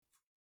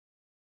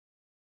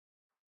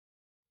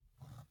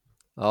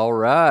All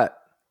right.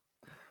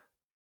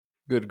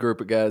 Good group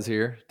of guys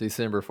here.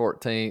 December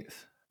 14th,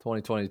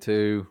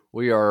 2022.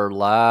 We are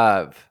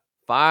live.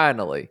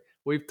 Finally.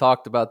 We've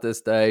talked about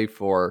this day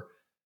for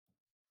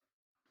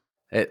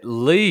at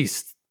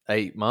least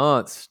 8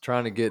 months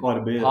trying to get Quite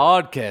a bit.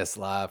 podcasts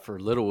live for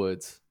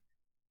Littlewoods.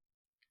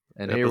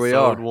 And here we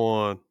Episode are.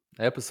 1.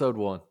 Episode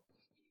 1.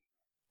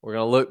 We're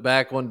going to look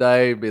back one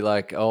day and be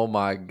like, oh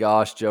my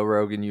gosh, Joe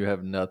Rogan, you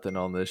have nothing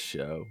on this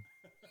show.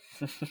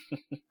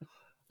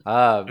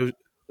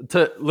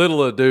 To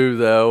little ado,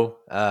 though,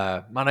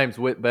 my name's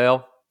Whit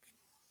Bell.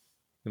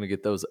 Going to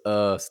get those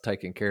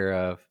taken care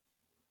of.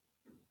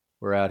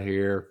 We're out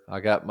here.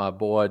 I got my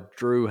boy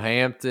Drew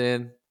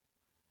Hampton.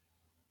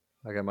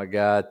 I got my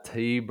guy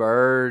T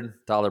Bird,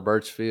 Tyler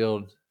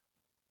Birchfield.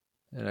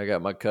 And I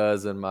got my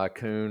cousin, my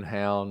coon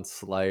hound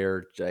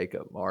slayer,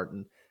 Jacob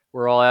Martin.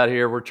 We're all out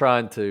here. We're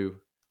trying to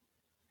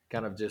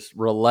kind of just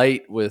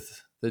relate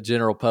with the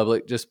general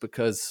public just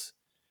because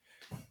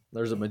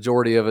there's a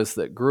majority of us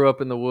that grew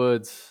up in the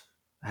woods,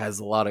 has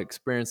a lot of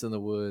experience in the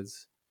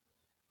woods.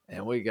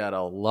 And we got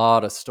a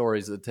lot of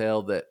stories to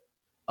tell that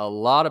a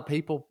lot of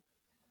people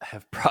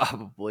have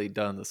probably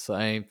done the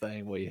same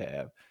thing we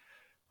have.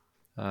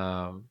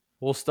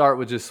 We'll start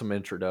with just some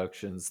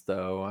introductions,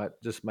 though. I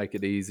just make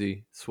it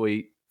easy,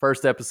 sweet.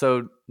 First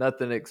episode,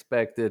 nothing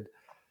expected.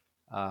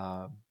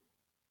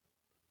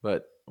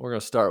 But we're going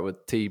to start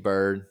with T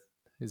Bird.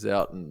 He's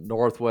out in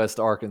Northwest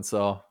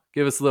Arkansas.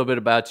 Give us a little bit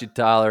about you,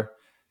 Tyler.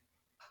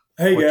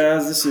 Hey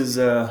guys, this is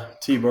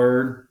T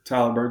Bird,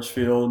 Tyler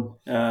Birchfield.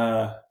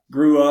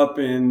 Grew up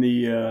in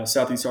the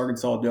Southeast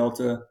Arkansas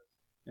Delta.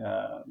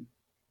 Uh,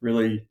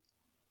 really,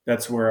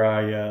 that's where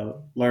I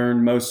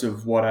learned most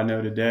of what I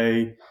know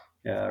today.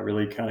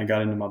 Really kind of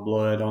got into my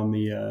blood on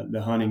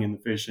the hunting and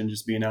the fishing,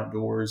 just being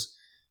outdoors.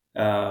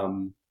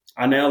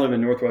 I now live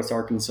in Northwest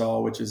Arkansas,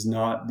 which is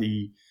not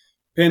the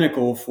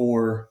pinnacle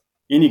for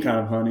any kind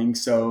of hunting.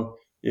 So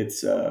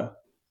it's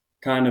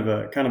kind of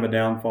a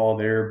downfall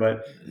there.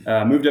 But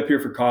moved up here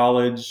for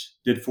college,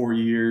 did 4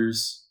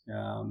 years,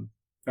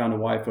 found a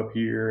wife up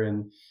here,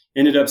 and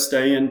ended up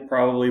staying.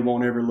 Probably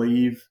won't ever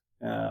leave.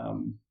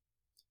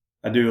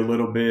 I do a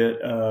little bit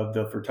of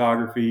the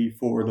photography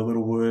for the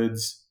Little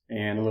Woods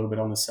and a little bit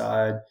on the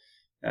side.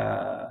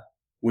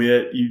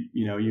 Whit,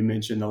 you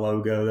mentioned the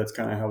logo. That's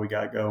kind of how we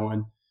got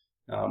going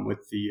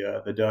with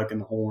the duck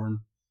and the horn.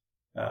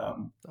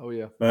 Oh,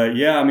 yeah. But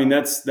yeah, I mean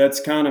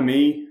that's kind of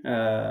me.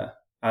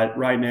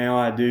 Right now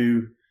I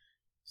do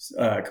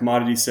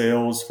commodity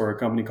sales for a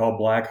company called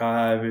Black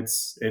Hive.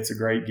 It's a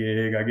great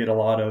gig. I get a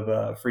lot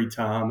of free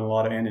time, a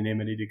lot of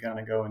anonymity to kind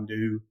of go and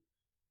do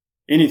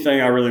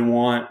anything I really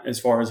want as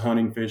far as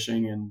hunting,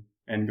 fishing,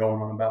 and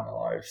going on about my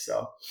life.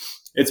 So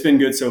it's been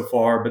good so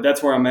far. But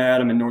that's where I'm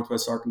at. I'm in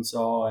Northwest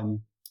Arkansas and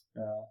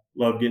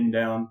love getting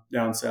down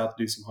south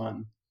to do some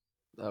hunting.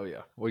 Oh,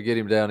 yeah. We get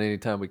him down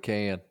anytime we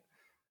can.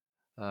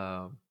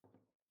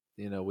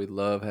 We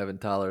love having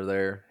Tyler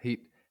there.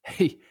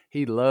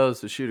 He loves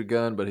to shoot a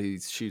gun, but he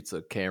shoots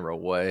a camera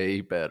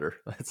way better.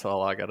 That's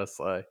all I gotta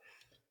say.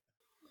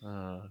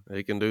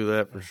 He can do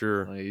that for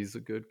sure. He's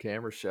a good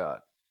camera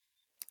shot.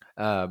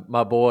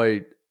 My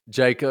boy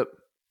Jacob,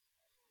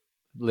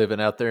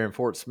 living out there in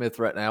Fort Smith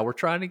right now. We're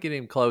trying to get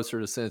him closer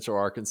to Central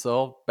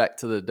Arkansas, back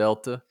to the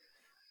Delta,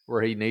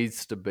 where he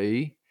needs to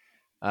be.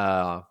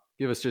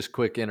 Give us just a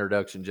quick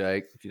introduction,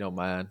 Jake, if you don't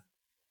mind.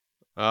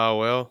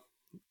 Well,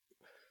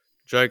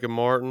 Jacob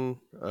Martin,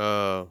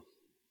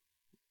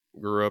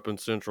 grew up in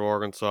Central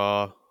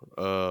Arkansas,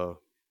 got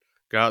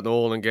in the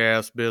oil and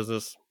gas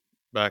business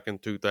back in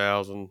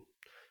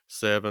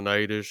 2007,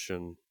 8-ish,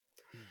 and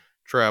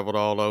traveled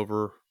all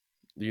over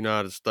the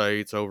United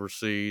States,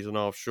 overseas and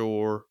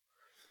offshore.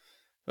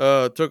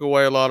 Took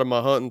away a lot of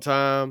my hunting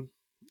time.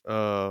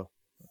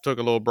 Took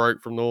a little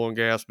break from the oil and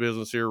gas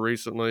business here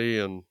recently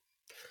and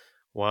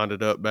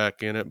winded up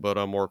back in it, but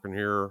I'm working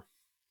here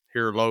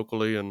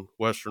locally in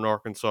Western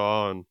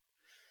Arkansas and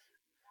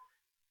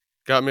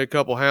got me a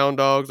couple hound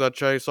dogs I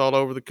chase all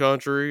over the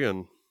country,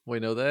 and We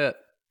know that.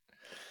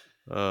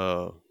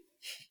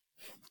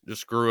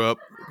 Just grew up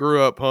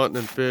hunting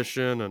and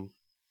fishing, and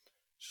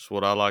just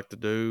what I like to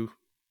do.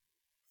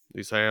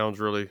 These hounds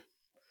really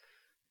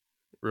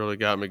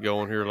got me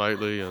going here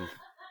lately, and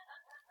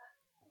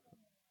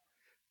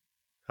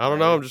I don't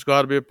know. I'm just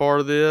glad to be a part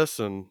of this,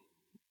 and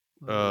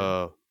we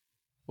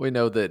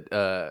know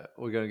that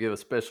we're going to give a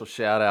special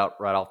shout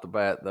out right off the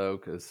bat, though,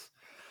 because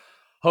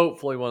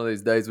hopefully one of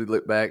these days we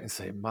look back and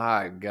say,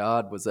 my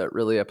God, was that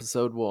really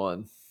episode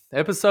 1?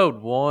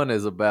 Episode 1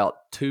 is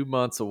about 2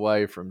 months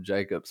away from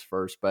Jacob's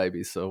first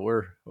baby, so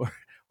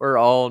we're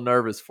all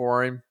nervous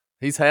for him.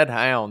 He's had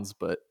hounds,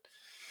 but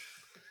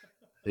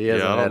he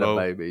hasn't had a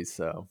baby,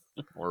 so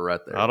we're right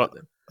there with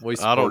him. We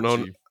support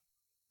you.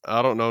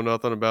 I don't know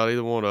nothing about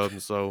either one of them,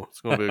 so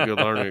it's going to be a good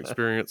learning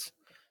experience.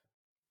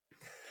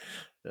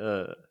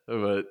 But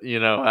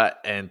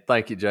and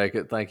thank you,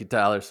 Jacob. Thank you,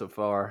 Tyler. So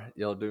far,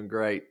 y'all doing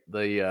great.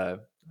 The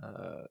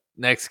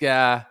next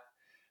guy,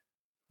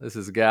 this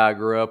is a guy I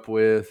grew up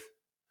with.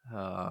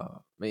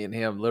 Me and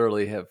him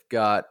literally have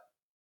got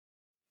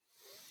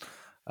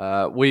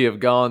we have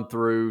gone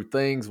through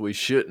things we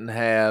shouldn't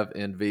have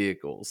in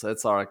vehicles.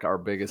 That's like our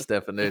biggest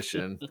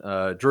definition.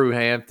 Drew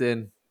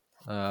Hampton,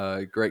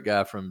 great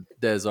guy from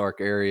Des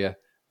Arc area.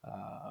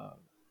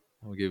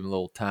 I'll give him a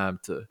little time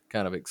to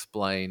kind of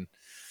explain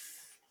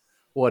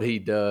what he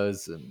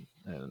does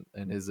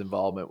and his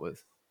involvement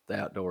with the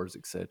outdoors,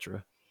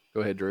 etc.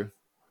 Go ahead, Drew.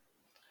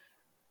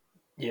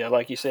 Yeah,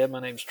 like you said, my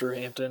name's Drew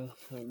Hampton.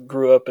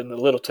 Grew up in the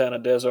little town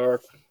of Des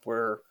Arc,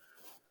 where,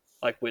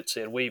 like Whit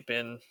said, we've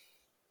been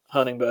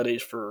hunting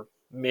buddies for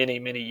many,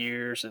 many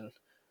years and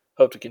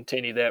hope to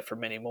continue that for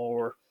many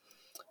more.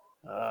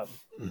 I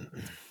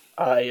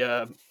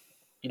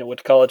went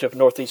to college up in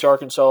Northeast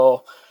Arkansas,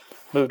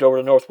 moved over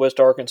to Northwest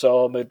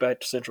Arkansas, moved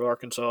back to Central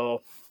Arkansas,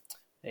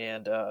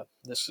 and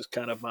this is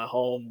kind of my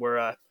home where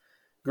I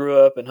grew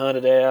up and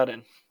hunted at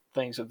and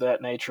things of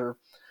that nature.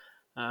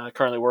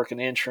 Currently work in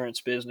the insurance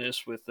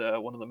business with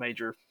one of the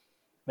major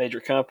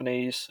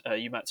companies.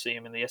 You might see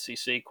them in the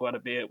SEC quite a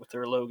bit with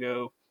their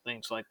logo,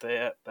 things like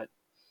that. But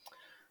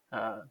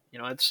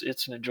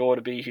it's an joy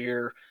to be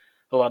here.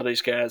 A lot of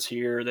these guys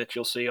here that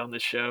you'll see on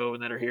this show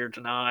and that are here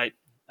tonight,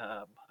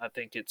 I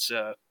think it's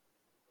going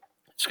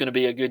to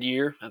be a good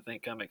year. I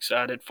think I'm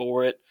excited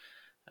for it.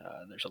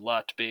 There's a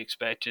lot to be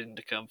expected and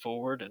to come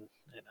forward, and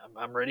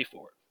I'm ready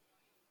for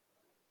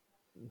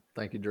it.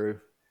 Thank you, Drew.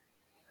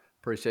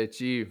 Appreciate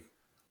you.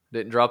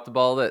 Didn't drop the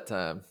ball that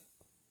time.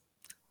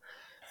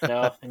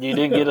 No, and you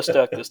didn't get us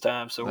stuck this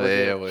time, so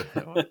we're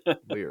good.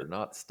 We are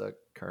not stuck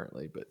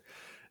currently, but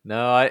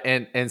no.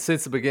 And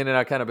since the beginning,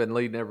 I kind of been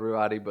leading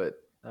everybody, but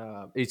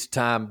each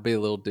time be a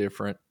little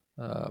different.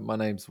 My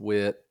name's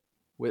Whit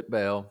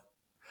Bell,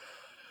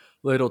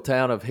 little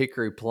town of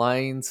Hickory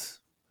Plains.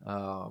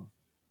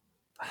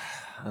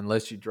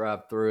 Unless you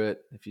drive through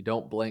it, if you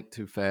don't blink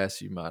too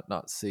fast, you might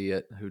not see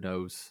it. Who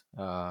knows?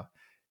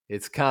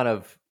 It's kind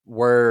of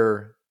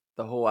where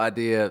the whole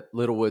idea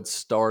Littlewood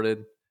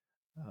started.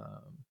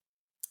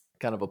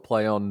 Kind of a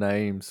play on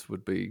names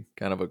would be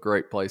kind of a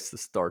great place to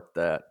start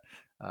that.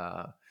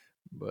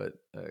 But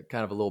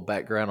kind of a little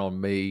background on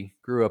me.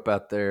 Grew up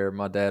out there.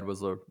 My dad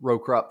was a row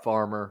crop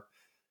farmer.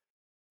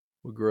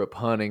 We grew up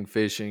hunting,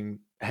 fishing.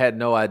 Had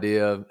no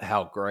idea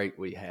how great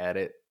we had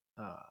it.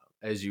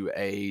 As you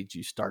age,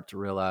 you start to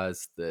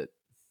realize that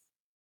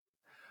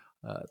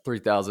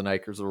 3,000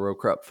 acres of row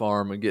crop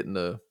farm and getting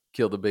to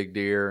kill the big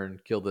deer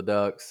and kill the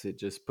ducks, it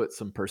just puts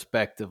some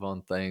perspective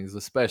on things,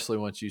 especially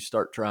once you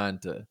start trying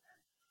to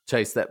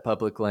chase that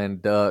public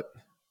land duck,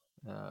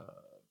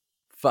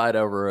 fight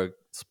over a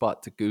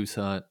spot to goose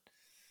hunt,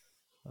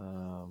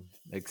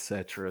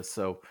 etc.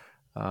 So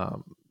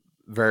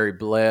very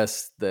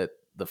blessed that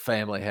the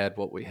family had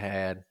what we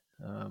had.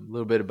 A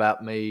little bit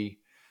about me.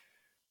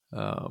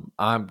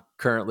 I'm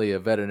currently a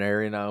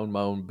veterinarian. I own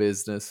my own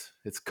business.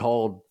 It's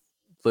called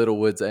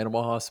Littlewoods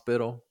Animal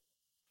Hospital.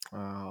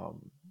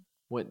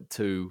 Went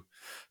to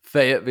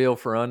Fayetteville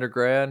for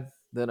undergrad.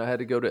 Then I had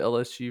to go to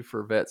LSU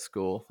for vet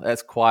school.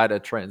 That's quite a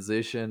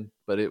transition,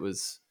 but it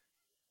was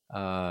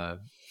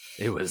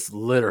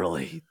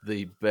literally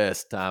the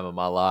best time of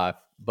my life,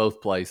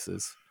 both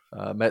places.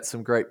 Met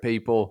some great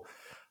people.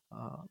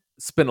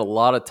 Spent a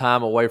lot of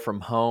time away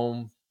from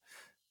home,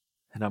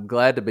 and I'm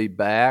glad to be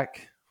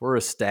back. We're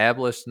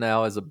established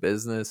now as a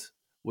business.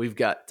 We've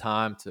got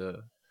time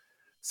to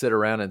sit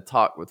around and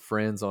talk with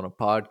friends on a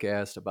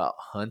podcast about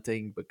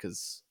hunting,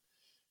 because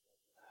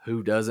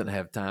who doesn't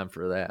have time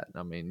for that?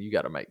 I mean, you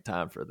got to make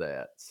time for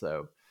that.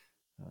 So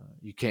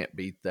you can't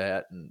beat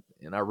that. And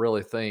I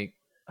really think,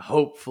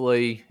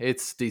 hopefully,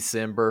 it's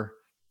December.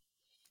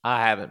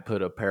 I haven't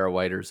put a pair of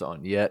waders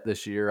on yet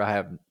this year. I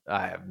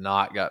have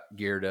not got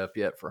geared up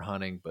yet for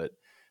hunting, but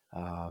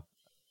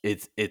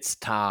it's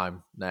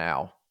time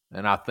now.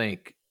 And I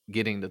think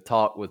getting to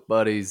talk with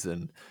buddies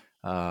and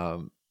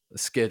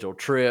schedule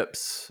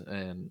trips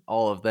and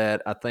all of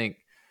that, I think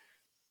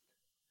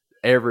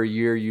every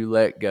year you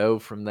let go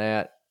from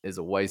that is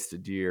a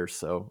wasted year.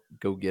 So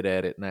go get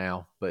at it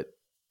now. But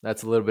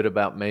that's a little bit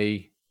about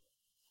me.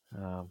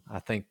 I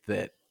think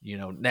that,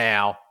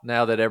 now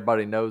that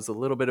everybody knows a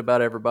little bit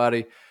about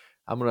everybody,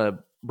 I'm going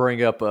to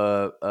bring up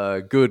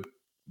a good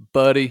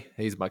buddy.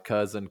 He's my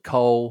cousin,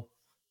 Cole.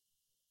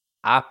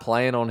 I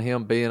plan on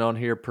him being on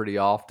here pretty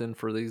often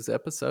for these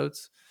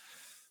episodes.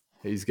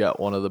 He's got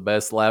one of the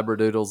best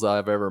Labradoodles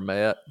I've ever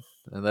met.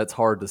 And that's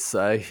hard to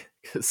say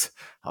because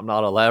I'm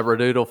not a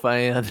Labradoodle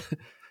fan.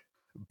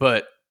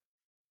 But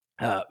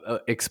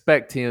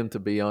expect him to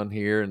be on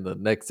here. And the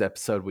next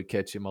episode we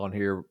catch him on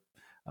here,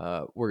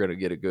 we're going to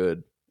get a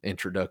good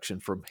introduction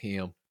from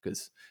him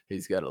because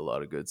he's got a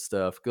lot of good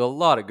stuff. A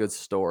lot of good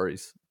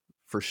stories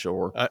for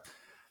sure.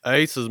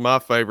 Ace is my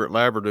favorite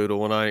Labradoodle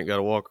when I ain't got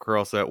to walk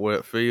across that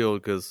wet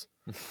field because,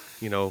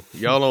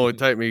 y'all only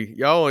take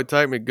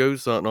me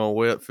goose hunting on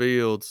wet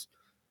fields.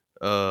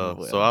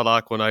 So I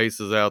like when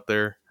Ace is out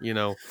there.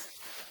 Y'all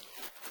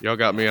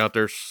got me out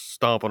there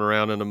stomping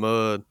around in the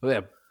mud.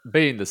 Yeah,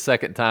 being the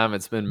second time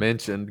it's been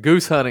mentioned,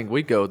 goose hunting.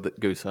 We go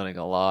goose hunting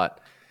a lot.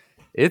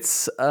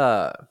 It's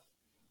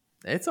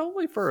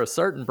only for a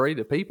certain breed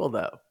of people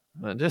though.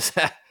 Just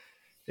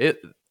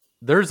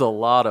there's a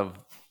lot of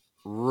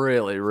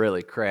really,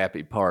 really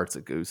crappy parts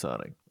of goose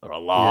hunting. A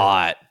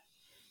lot. Yeah.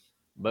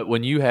 But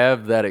when you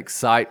have that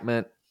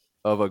excitement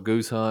of a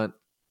goose hunt,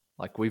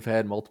 like we've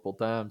had multiple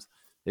times,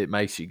 it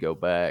makes you go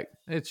back.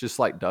 It's just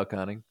like duck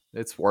hunting.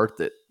 It's worth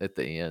it at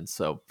the end.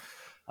 So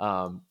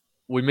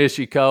we miss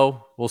you,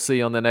 Cole. We'll see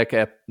you on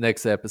the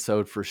next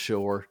episode for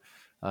sure.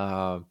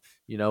 And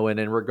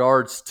in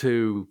regards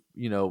to,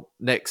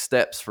 next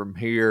steps from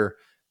here,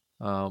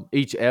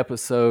 each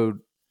episode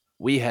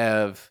we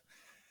have,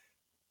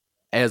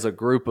 as a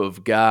group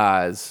of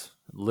guys,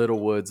 Little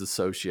Woods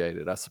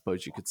Associated, I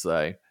suppose you could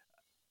say,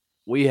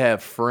 we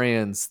have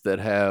friends that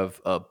have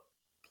a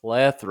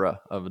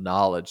plethora of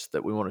knowledge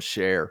that we want to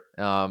share.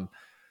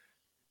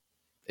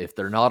 If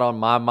they're not on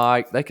my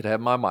mic, they could have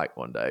my mic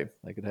one day.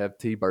 They could have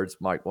T-Bird's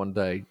mic one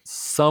day.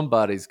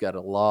 Somebody's got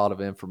a lot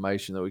of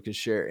information that we can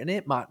share, and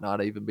it might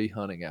not even be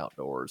hunting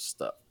outdoors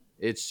stuff.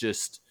 It's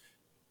just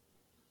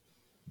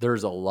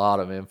there's a lot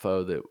of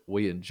info that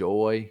we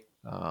enjoy.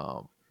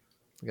 I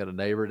got a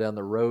neighbor down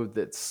the road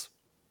that's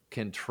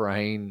can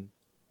train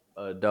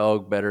a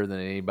dog better than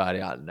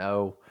anybody I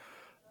know.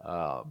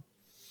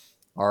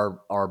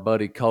 Our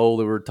buddy Cole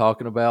that we were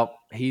talking about,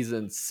 he's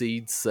in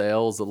seed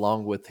sales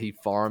along with he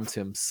farms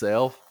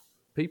himself.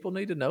 People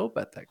need to know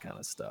about that kind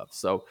of stuff.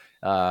 So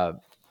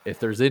if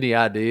there's any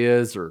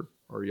ideas or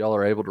y'all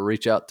are able to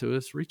reach out to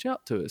us. We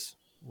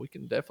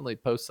can definitely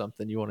post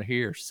something you want to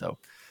hear. So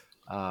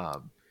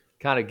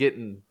kind of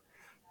getting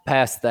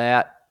past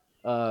that.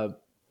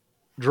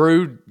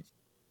 Drew,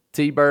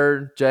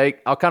 T-Bird, Jake,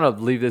 I'll kind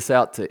of leave this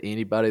out to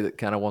anybody that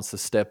kind of wants to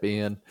step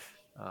in.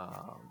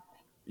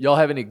 Y'all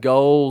have any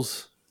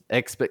goals,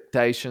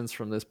 expectations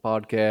from this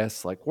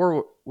podcast? Like,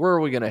 where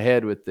are we going to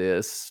head with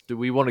this? Do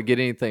we want to get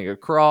anything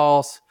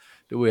across?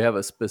 Do we have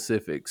a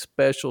specific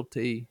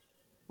specialty?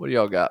 What do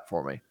y'all got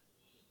for me?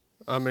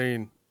 I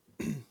mean,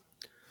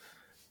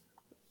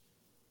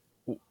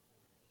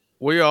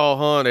 we all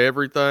hunt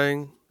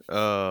everything.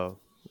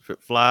 If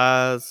it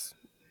flies,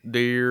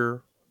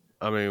 deer,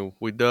 I mean,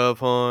 we dove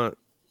hunt,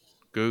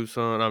 goose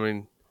hunt. I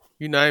mean,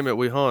 you name it,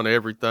 we hunt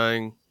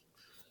everything.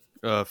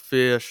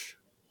 Fish.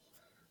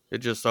 It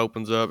just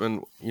opens up,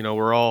 and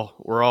we're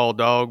all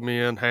dog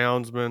men,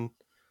 houndsmen.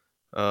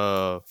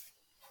 That's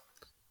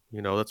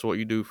what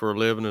you do for a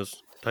living,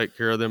 is take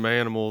care of them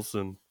animals,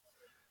 and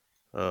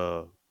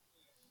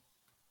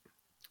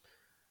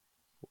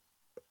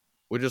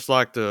we just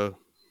like to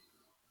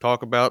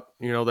talk about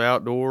the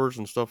outdoors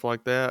and stuff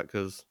like that,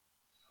 because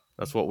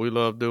that's what we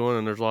love doing,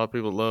 and there's a lot of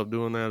people that love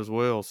doing that as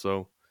well.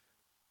 So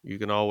you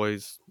can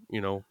always,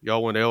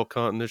 y'all went elk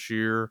hunting this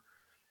year.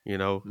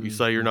 You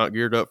say you're not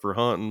geared up for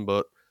hunting,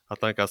 but I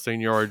think I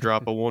seen you already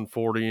drop a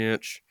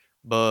 140-inch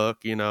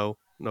buck. No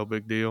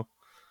big deal.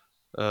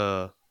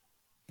 I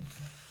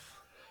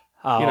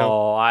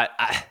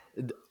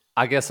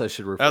guess I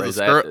should rephrase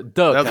that.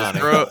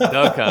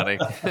 Duck hunting.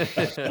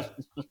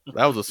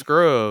 That was a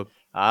scrub.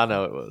 I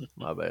know it was.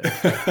 My bad.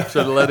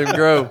 Should have let him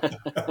grow.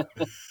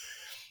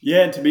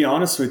 Yeah, and to be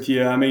honest with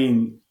you, I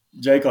mean,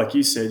 Jake, like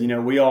you said,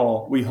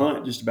 we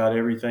hunt just about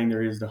everything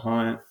there is to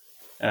hunt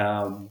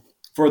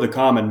for the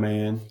common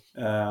man.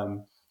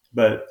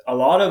 But a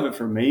lot of it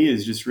for me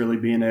is just really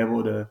being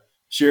able to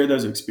share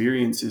those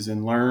experiences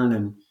and learn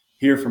and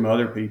hear from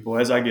other people.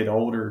 As I get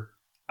older,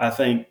 I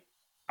think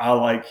I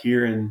like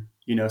hearing,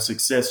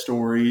 success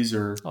stories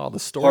or the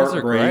stories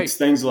are great.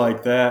 Things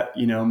like that,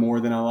 more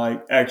than I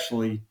like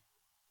actually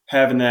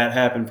having that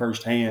happen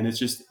firsthand. It's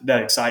just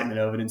that excitement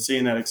of it, and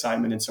seeing that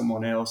excitement in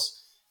someone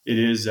else. It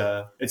is,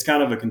 it's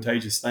kind of a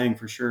contagious thing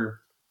for sure.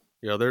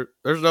 Yeah,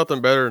 there's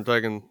nothing better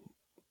than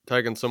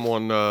taking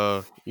someone,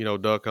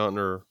 duck hunting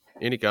or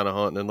any kind of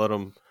hunting, and let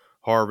them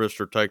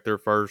harvest or take their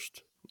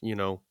first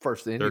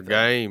their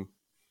game,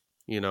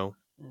 Well,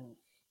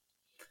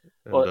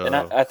 and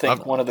I think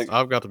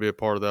I've got to be a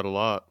part of that a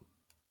lot.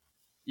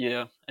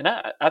 Yeah, and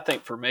I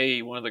think for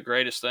me, one of the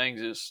greatest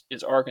things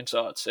is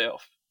Arkansas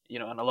itself.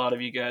 And a lot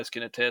of you guys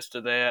can attest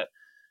to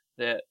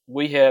that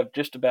we have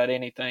just about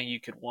anything you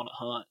could want to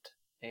hunt,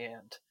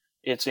 and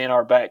it's in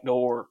our back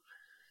door.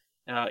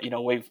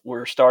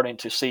 We're starting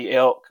to see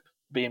elk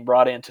being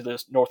brought into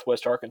this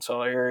Northwest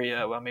Arkansas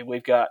area. I mean,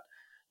 we've got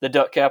the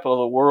duck capital of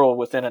the world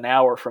within an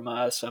hour from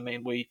us. I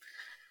mean, we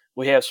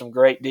have some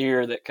great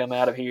deer that come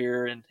out of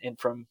here and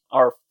from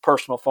our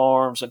personal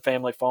farms and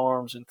family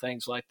farms and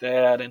things like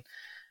that. And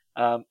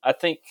I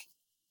think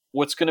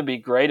what's going to be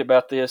great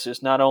about this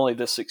is not only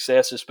the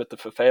successes, but the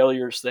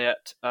failures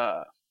that,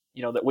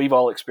 that we've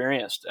all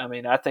experienced. I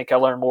mean, I think I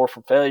learn more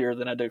from failure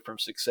than I do from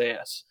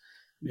success.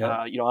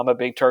 Yeah. I'm a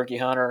big turkey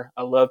hunter.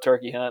 I love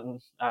turkey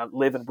hunting. I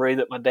live and breathe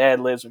it. My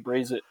dad lives and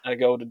breathes it. I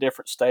go to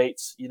different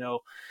states,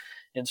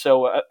 and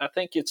so I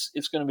think it's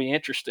going to be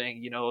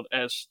interesting,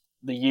 as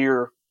the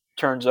year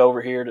turns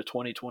over here to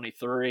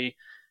 2023,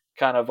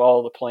 kind of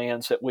all the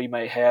plans that we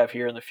may have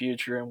here in the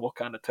future, and we'll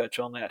kind of touch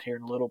on that here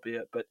in a little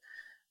bit. But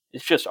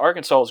it's just,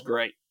 Arkansas is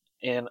great,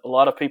 and a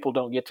lot of people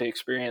don't get to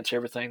experience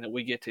everything that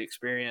we get to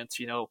experience.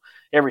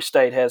 Every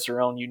state has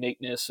their own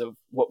uniqueness of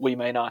what we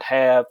may not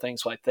have,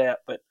 things like that.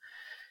 But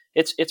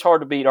it's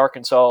hard to beat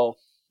Arkansas,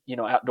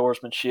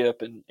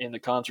 outdoorsmanship and the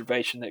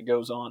conservation that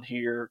goes on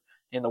here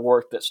and the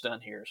work that's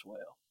done here as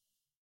well.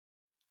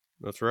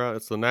 That's right.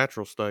 It's the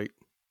natural state.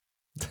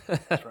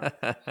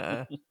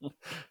 That's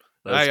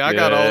Hey, good. I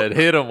got all.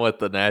 Hit them with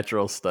the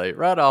natural state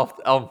right off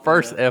on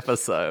first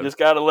episode. Just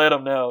got to let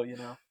them know,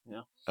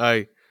 Yeah.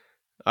 Hey,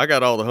 I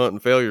got all the hunting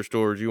failure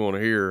stories you want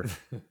to hear.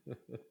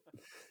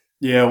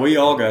 Yeah, we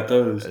all got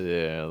those.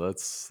 Yeah,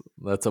 that's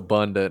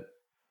abundant.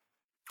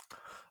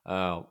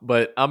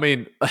 But I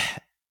mean,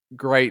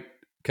 great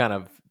kind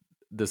of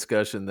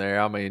discussion there.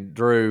 I mean,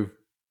 Drew,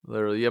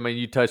 literally, I mean,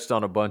 you touched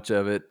on a bunch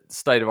of it.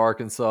 State of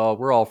Arkansas,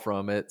 we're all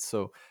from it,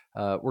 so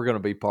we're going to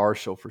be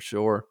partial for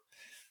sure.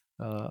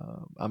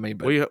 I mean,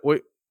 but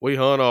we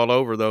hunt all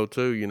over though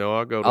too.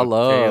 I go to I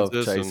love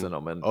Kansas chasing and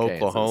them in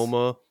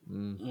Oklahoma.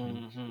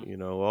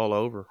 Mm-hmm. All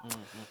over.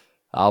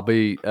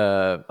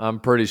 Mm-hmm. I'm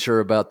pretty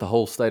sure about the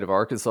whole state of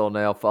Arkansas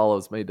now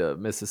follows me to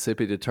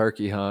Mississippi to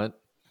turkey hunt.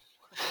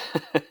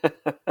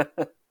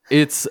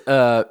 It's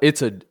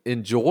an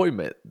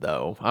enjoyment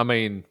though. I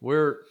mean,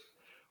 we're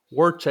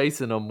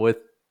chasing them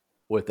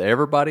with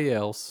everybody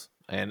else,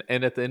 and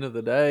at the end of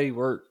the day,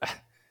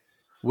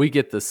 we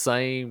get the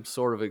same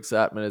sort of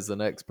excitement as the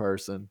next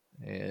person,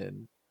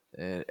 and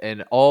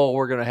all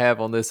we're gonna have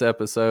on this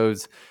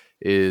episodes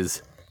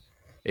is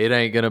it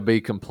ain't gonna be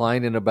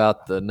complaining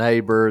about the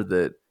neighbor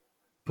that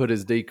put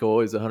his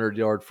decoys 100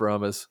 yards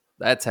from us.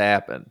 That's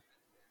happened.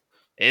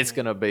 It's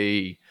gonna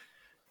be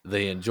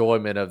the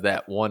enjoyment of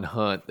that one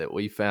hunt that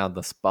we found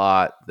the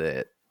spot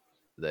that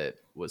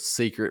was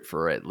secret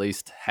for at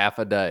least half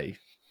a day.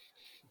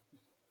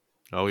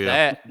 Oh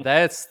yeah,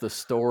 that's the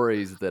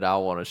stories that I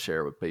want to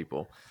share with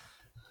people.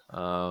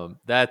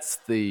 That's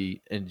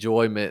the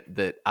enjoyment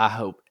that I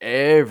hope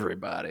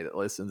everybody that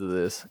listens to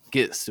this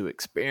gets to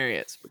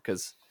experience,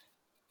 because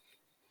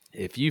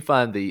if you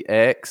find the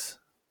X,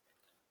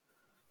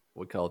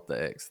 we call it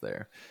the X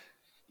there,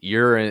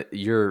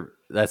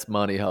 that's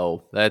money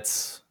hole.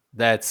 That's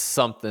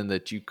something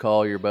that you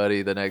call your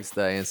buddy the next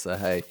day and say,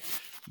 hey,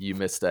 you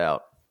missed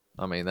out.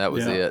 I mean, that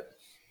was it.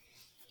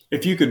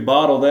 If you could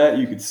bottle that,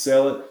 you could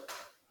sell it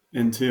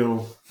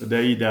until the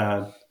day you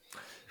died.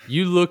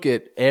 You look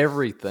at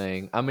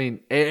everything. I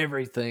mean,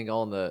 everything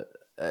on the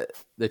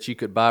that you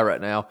could buy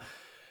right now.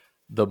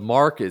 The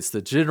markets,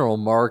 the general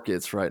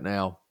markets right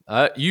now.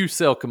 You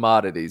sell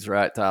commodities,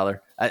 right,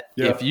 Tyler?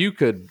 If you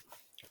could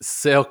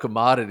sell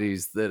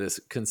commodities that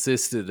is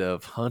consisted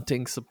of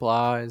hunting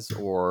supplies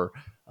or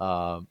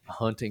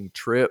hunting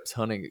trips,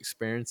 hunting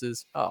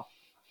experiences. Oh,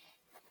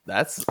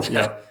 that's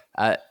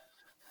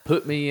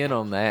put me in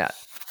on that.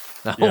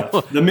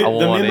 The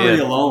memory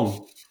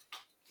alone.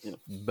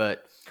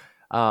 But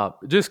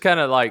just kind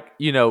of like,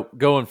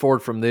 going forward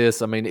from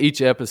this, I mean,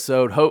 each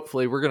episode,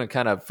 hopefully we're going to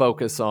kind of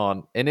focus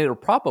on, and it'll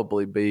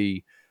probably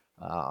be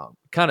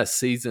kind of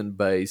season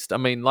based. I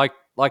mean, like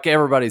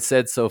everybody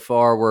said so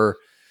far,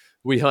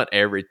 we hunt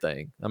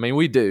everything. I mean,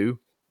 we do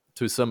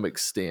to some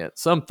extent.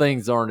 Some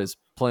things aren't as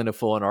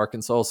plentiful in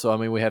Arkansas, so I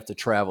mean, we have to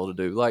travel to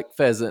do, like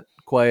pheasant,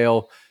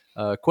 quail.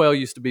 Quail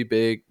used to be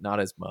big, not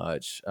as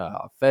much.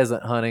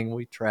 Pheasant hunting,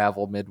 we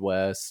travel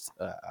Midwest.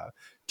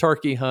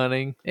 Turkey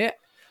hunting,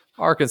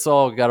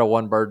 Arkansas got a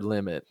one bird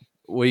limit.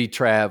 We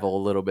travel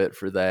a little bit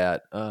for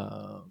that.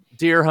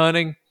 Deer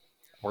hunting,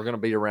 we're going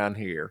to be around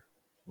here.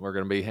 We're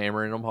going to be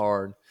hammering them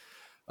hard.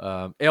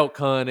 Elk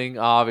hunting,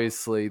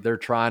 obviously, they're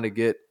trying to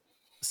get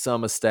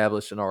some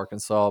established in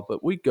Arkansas,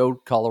 but we go to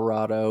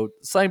Colorado,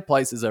 same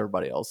place as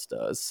everybody else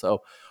does.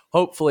 So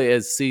hopefully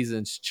as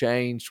seasons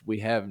change,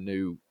 we have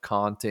new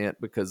content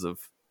because of,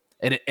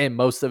 and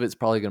most of it's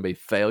probably going to be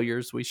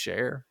failures we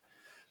share.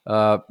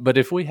 But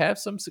if we have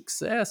some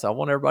success, I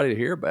want everybody to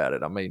hear about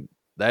it. I mean,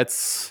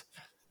 that's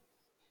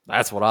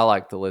what I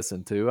like to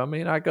listen to. I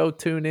mean, I go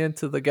tune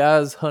into the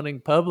guys hunting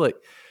public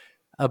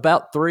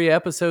about 3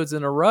 episodes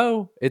in a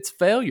row. It's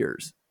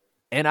failures.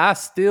 And I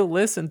still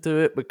listen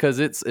to it because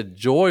it's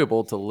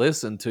enjoyable to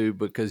listen to,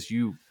 because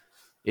you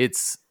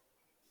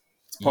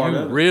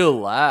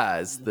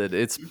realize that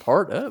it's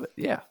part of it.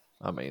 Yeah.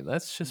 I mean,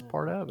 that's just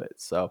part of it.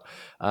 So,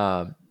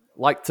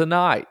 like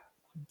tonight,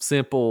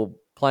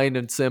 plain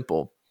and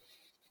simple.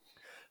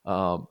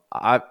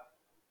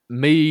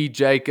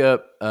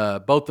 Jacob,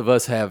 both of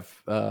us have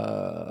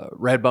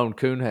red-bone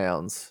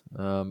coonhounds.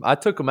 I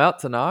took them out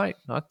tonight.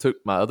 I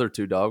took my other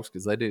 2 dogs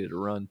because they needed to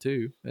run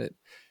too.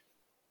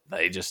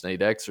 They just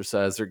need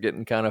exercise. They're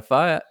getting kind of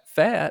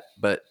fat,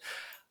 but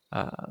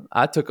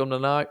I took them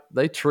tonight.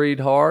 They treed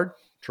hard,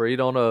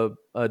 treed on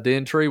a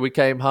den tree. We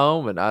came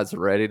home and I was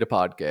ready to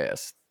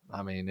podcast.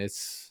 I mean, it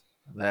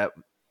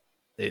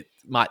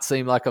might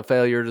seem like a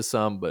failure to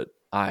some, but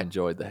I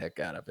enjoyed the heck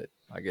out of it.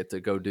 I get to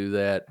go do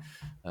that.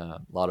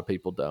 A lot of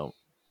people don't.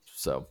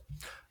 So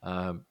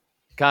kind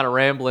of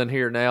rambling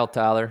here now,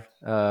 Tyler.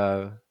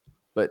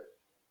 But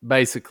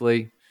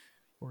basically,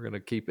 we're going to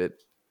keep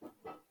it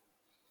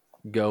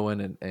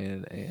going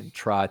and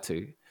try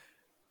to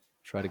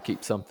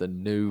keep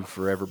something new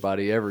for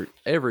everybody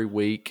every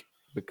week,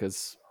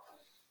 because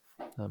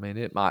I mean,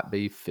 it might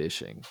be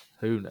fishing.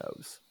 Who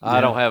knows? Yeah.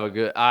 I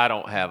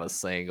don't have a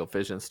single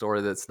fishing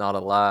story that's not a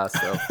lie.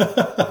 So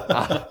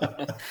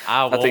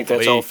I think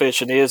that's all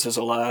fishing is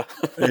a lie.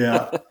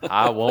 Yeah.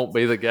 I won't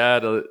be the guy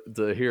to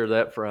hear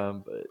that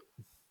from, but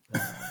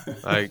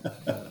Hey,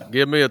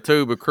 give me a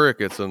tube of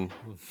crickets and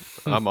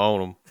I'm on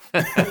them.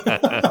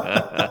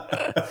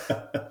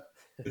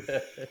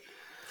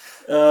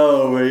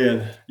 Oh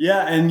man,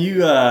 yeah. And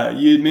you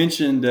had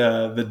mentioned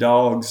the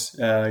dogs.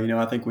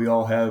 I think we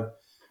all have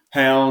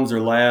hounds or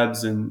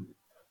labs in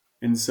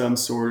some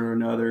sort or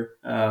another.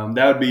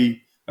 That would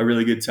be a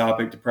really good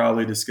topic to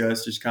probably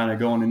discuss. Just kind of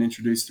go on and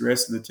introduce the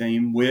rest of the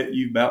team. Whit,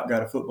 you've about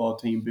got a football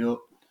team built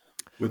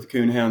with the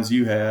coonhounds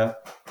you have.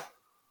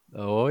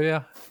 oh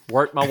yeah,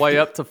 worked my way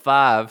up to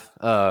 5.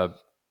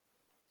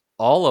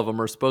 All of them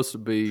are supposed to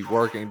be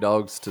working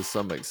dogs to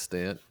some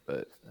extent,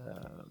 but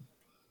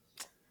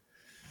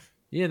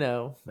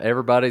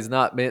everybody's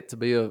not meant to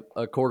be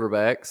a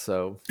quarterback,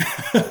 so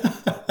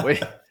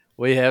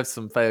we have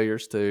some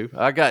failures too.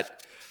 I got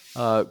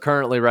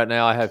currently right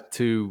now I have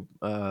 2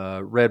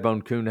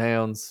 Redbone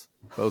Coonhounds,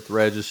 both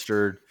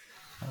registered.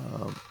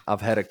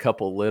 I've had a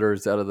couple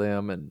litters out of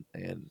them,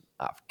 and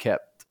I've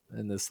kept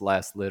in this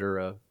last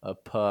litter a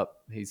pup.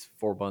 He's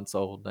 4 months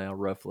old now,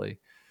 roughly.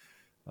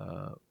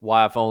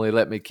 Wife only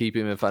let me keep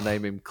him if I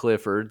name him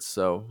Clifford,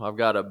 so I've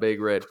got a big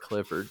red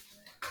Clifford.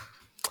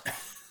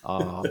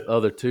 The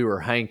other 2 are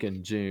Hank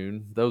and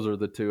June. Those are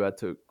the 2 I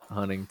took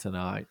hunting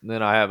tonight. And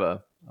then I have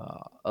a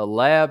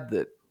lab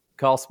that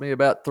cost me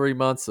about 3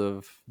 months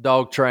of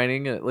dog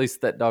training, and at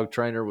least that dog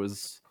trainer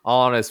was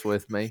honest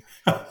with me.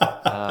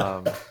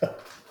 Her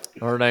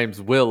name's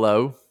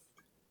Willow.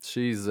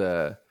 She's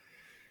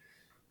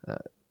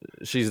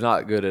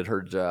not good at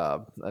her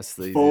job. That's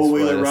the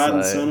four-wheeler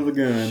riding son of a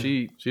gun.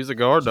 She's a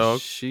guard dog.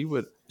 She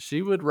would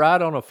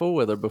ride on a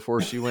four-wheeler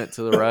before she went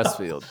to the rice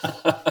field.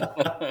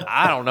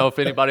 I don't know if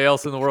anybody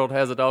else in the world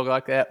has a dog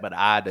like that, but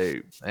I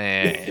do.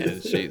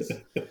 And she's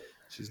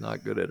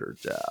not good at her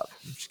job.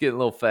 She's getting a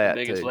little fat.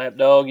 Biggest too. lap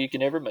dog you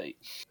can ever meet.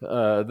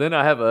 Then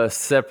I have a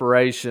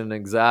separation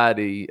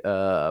anxiety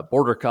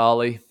border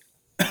collie.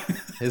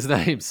 His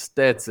name's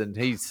Stetson.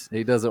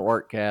 He doesn't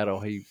work cattle.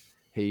 He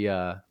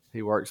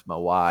works my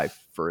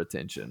wife for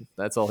attention.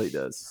 That's all he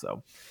does.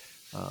 So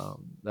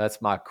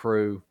that's my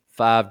crew.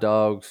 5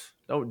 dogs.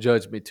 Don't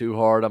judge me too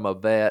hard. I'm a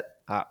vet.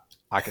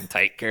 I can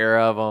take care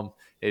of them.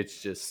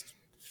 It's just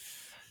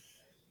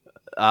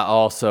I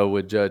also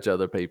would judge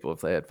other people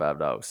if they had 5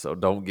 dogs. So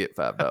don't get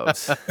 5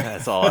 dogs.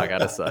 That's all I got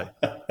to say.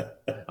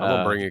 I'm going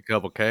to bring you a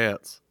couple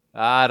cats.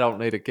 I don't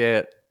need a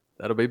cat.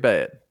 That'll be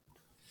bad.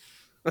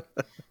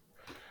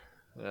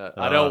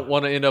 I don't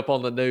want to end up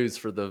on the news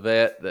for the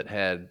vet that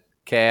had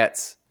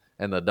cats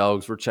and the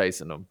dogs were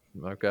chasing them.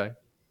 Okay.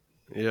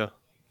 Yeah.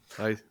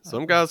 Hey,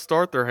 some guys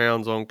start their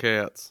hounds on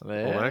cats on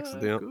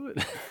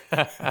accident.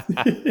 Good.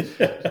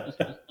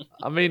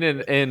 I mean,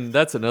 and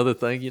that's another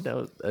thing,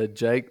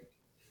 Jake,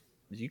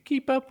 you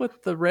keep up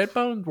with the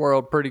Redbone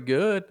world pretty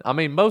good. I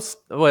mean,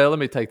 let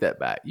me take that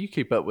back. You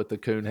keep up with the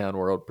coonhound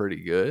world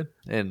pretty good.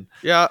 And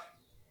yeah,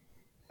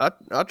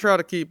 I try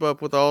to keep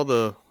up with all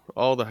the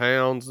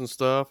hounds and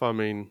stuff. I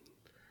mean,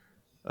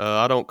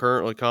 I don't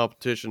currently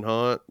competition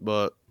hunt,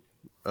 but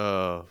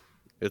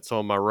it's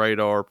on my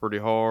radar pretty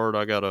hard.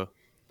 I got a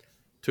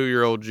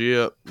 2-year-old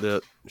Jip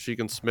that she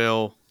can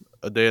smell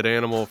a dead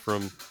animal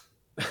from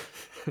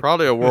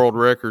probably a world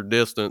record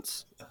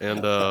distance,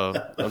 and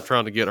I'm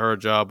trying to get her a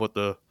job with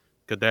the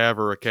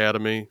Cadaver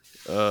Academy,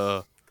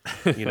 to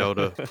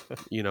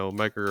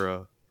make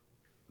her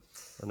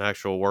an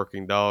actual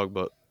working dog.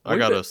 But I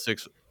got a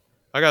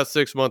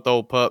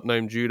 6-month-old pup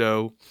named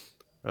Judo.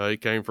 He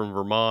came from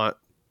Vermont,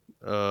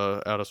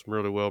 out of some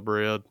really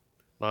well-bred,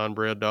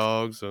 line-bred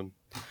dogs, and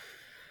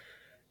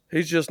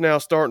he's just now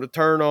starting to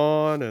turn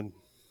on, and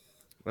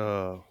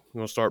I'm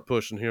going to start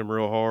pushing him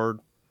real hard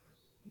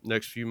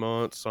next few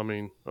months. I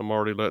mean, I'm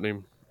already letting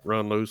him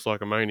run loose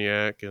like a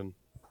maniac, and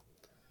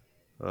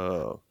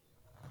but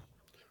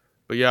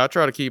yeah, I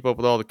try to keep up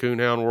with all the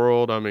coonhound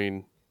world. I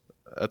mean,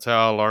 that's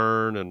how I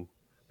learn, and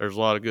there's a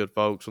lot of good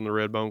folks in the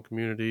Redbone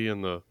community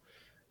and the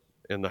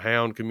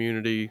hound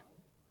community,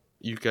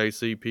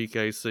 UKC,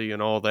 PKC,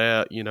 and all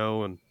that,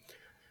 and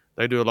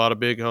they do a lot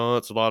of big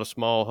hunts, a lot of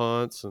small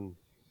hunts, and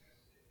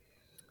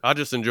I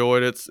just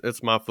enjoy it.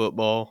 It's my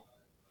football.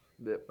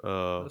 Yep,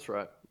 that's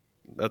right.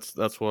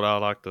 That's what I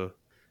like to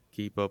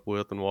keep up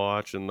with and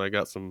watch. And they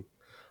got some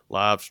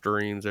live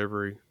streams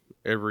every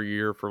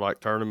year for like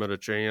Tournament of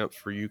Champs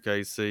for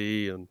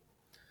UKC, and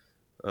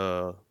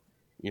I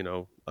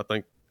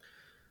think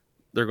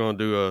they're going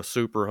to do a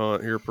super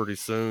hunt here pretty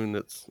soon.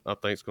 I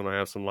think it's going to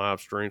have some live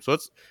streams. So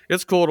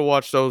it's cool to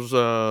watch those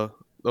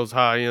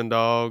high end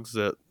dogs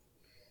that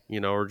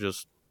are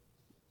just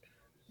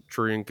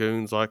treeing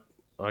coons like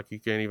you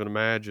can't even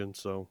imagine.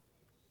 So.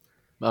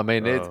 I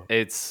mean,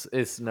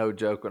 it's no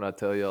joke when I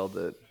tell y'all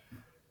that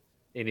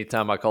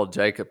anytime I call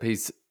Jacob,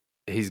 he's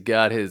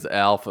got his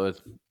Alpha.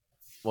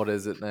 What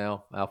is it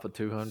now? Alpha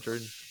 200.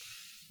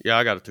 Yeah,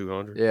 I got a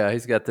 200. Yeah,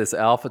 he's got this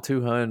Alpha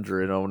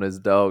 200 on his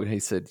dog. He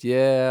said,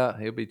 yeah,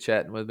 he'll be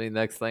chatting with me.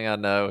 Next thing I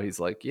know, he's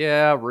like,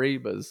 yeah,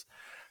 Reba's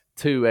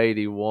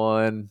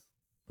 281.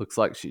 Looks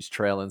like she's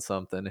trailing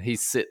something.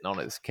 He's sitting on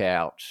his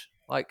couch.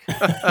 Like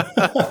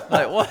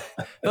what?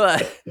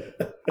 Like,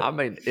 I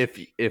mean,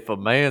 if a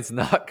man's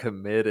not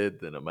committed,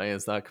 then a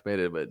man's not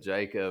committed. But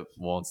Jacob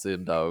wants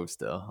them dogs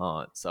to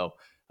hunt. So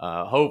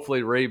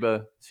hopefully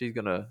Reba, she's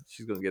gonna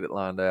get it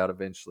lined out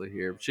eventually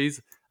here.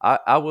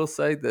 I will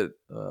say that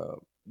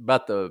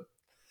about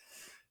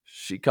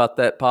she caught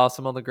that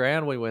possum on the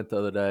ground we went the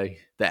other day.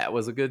 That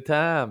was a good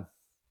time.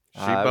 It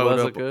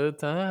was a good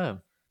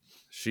time.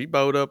 She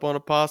bowed up on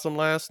a possum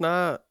last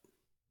night.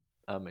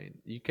 I mean,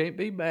 you can't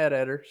be mad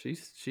at her.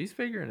 She's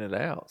figuring it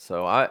out.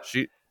 So that's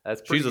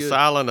pretty good.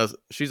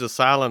 She's a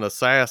silent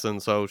assassin,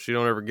 so she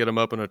don't ever get them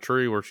up in a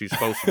tree where she's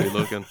supposed to be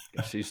looking.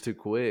 She's too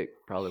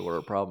quick. Probably what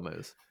her problem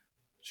is.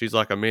 She's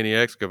like a mini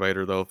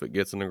excavator though if it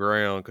gets in the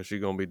ground because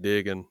she's gonna be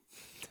digging.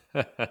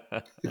 Yeah.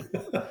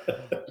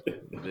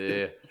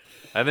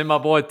 And then my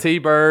boy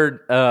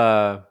T-Bird,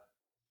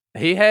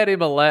 he had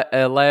him a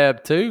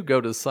lab too. Go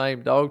to the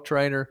same dog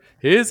trainer.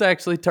 His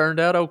actually turned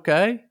out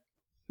okay.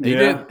 He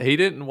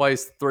didn't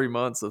waste 3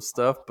 months of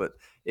stuff, but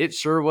it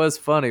sure was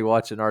funny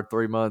watching our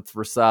 3-month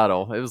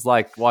recital. It was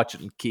like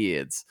watching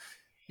kids.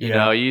 You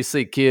know, you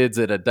see kids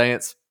at a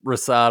dance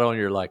recital and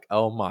you're like,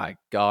 oh my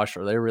gosh,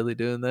 are they really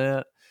doing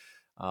that?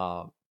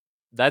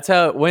 That's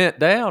how it went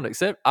down,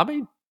 except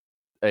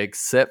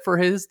for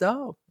his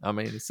dog.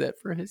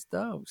 Except for his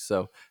dog.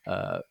 So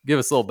give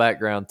us a little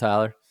background,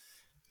 Tyler.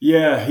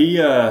 Yeah,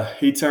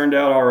 he turned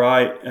out all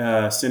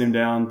right. Sent him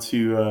down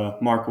to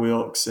Mark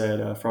Wilkes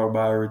at Frog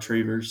Bio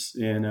Retrievers,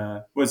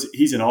 and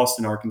he's in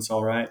Austin, Arkansas,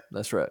 right?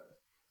 That's right.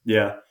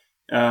 Yeah,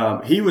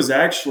 he was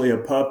actually a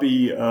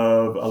puppy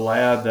of a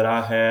lab that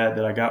I had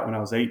that I got when I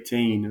was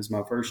 18. It was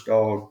my first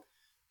dog,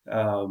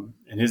 and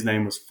his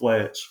name was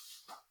Fletch,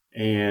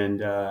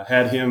 and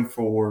had him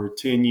for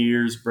 10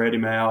 years. Bred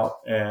him out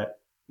at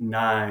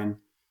 9.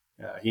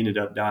 He ended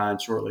up dying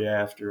shortly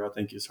after. I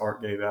think his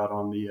heart gave out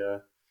on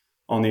the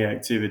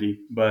activity,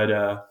 but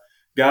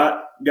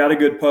got a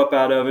good pup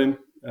out of him.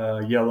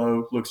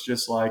 Yellow, looks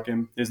just like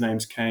him. His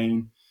name's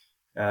Kane.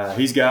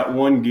 He's got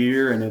one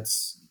gear and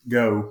it's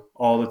go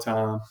all the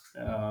time.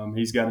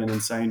 He's got an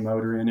insane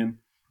motor in him.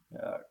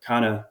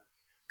 Kind of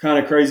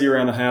crazy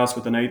around the house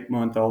with an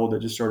 8-month-old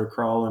that just started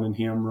crawling and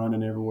him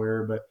running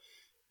everywhere. But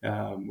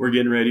we're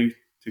getting ready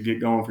to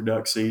get going for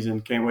duck season.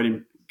 Can't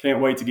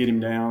wait to get him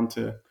down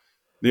to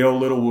the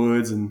old little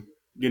woods and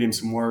get him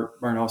some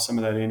work, burn off some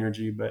of that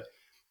energy. But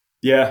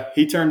yeah,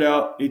 he turned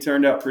out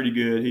pretty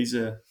good. He's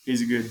a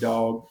good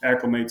dog.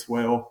 Acclimates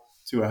well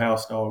to a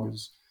house dog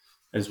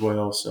as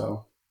well.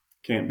 So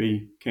can't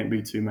be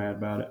too mad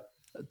about it.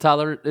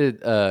 Tyler,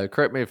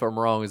 correct me if I'm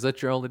wrong. Is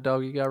that your only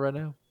dog you got right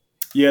now?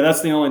 Yeah,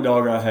 that's the only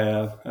dog I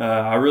have.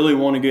 I really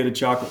want to get a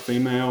chocolate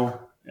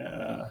female.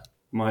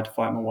 Might have to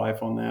fight my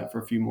wife on that for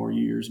a few more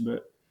years,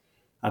 but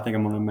I think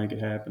I'm going to make it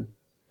happen.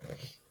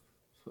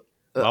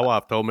 My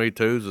wife told me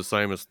 2 is the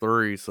same as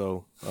 3,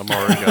 so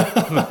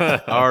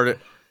I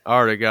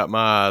already got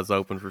my eyes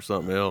open for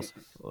something else.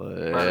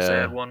 Might just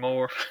add one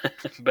more.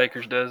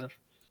 Baker's dozen.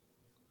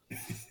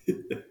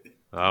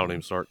 I don't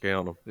even start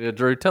counting them. Yeah,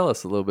 Drew, tell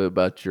us a little bit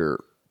about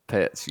your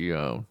pets you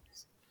own.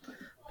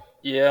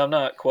 Yeah, I'm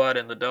not quite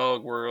in the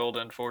dog world,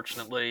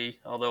 unfortunately,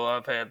 although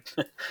I've had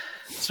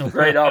some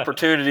great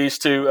opportunities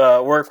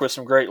to work with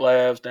some great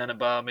labs down in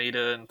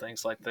Biomeda and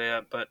things like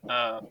that. But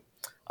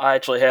I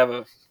actually have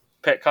a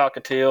pet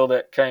cockatiel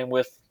that came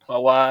with my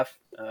wife.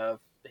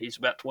 He's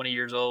about 20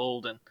 years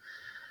old, and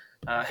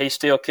he's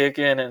still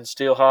kicking and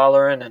still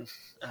hollering, and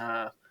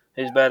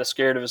he's about as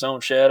scared of his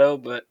own shadow,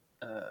 but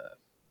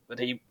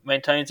he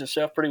maintains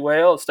himself pretty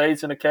well.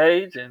 Stays in a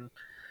cage, and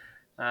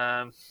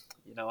I'm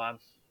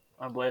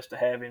blessed to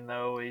have him.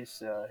 Though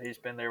he's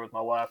been there with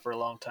my wife for a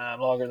long time,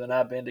 longer than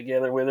I've been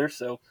together with her.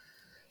 So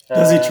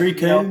does he tree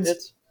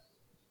canes?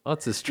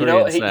 What's his tree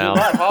he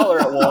might holler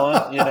at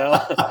one,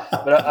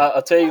 but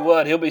I'll tell you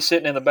what, he'll be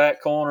sitting in the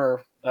back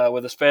corner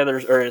with his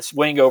feathers or his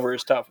wing over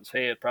his top of his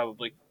head,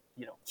 probably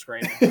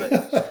screaming.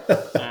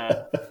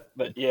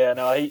 But yeah,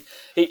 no,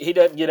 he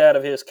doesn't get out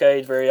of his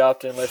cage very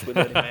often unless we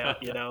let him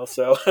out,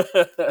 So,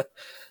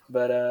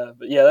 but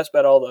yeah, that's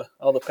about all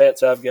the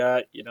pets I've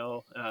got.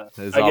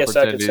 His I guess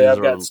I could say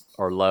I've got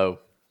are low.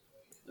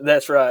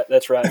 That's right.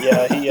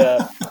 Yeah, he.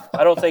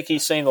 I don't think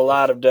he's seen the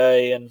light of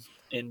day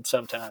in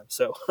some time.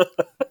 So,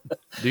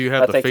 do you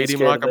have to feed him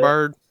like a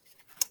bird?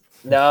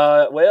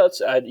 No, well,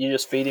 you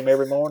just feed him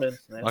every morning.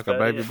 Like a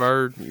baby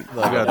bird? You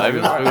got baby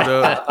food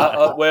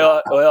up?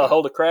 Well, I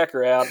hold a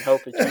cracker out and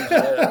hope he chews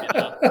it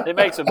up. It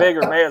makes a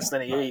bigger mess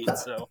than he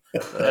eats, so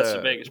that's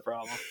the biggest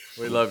problem.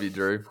 We love you,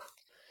 Drew.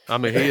 I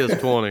mean, he is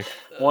 20.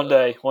 One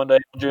day,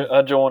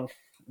 I join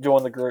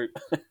the group.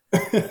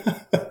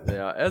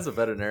 Yeah, as a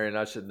veterinarian,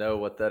 I should know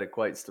what that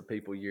equates to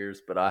people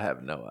years, but I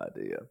have no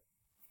idea.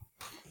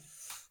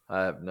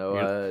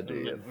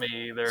 idea. Me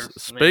either.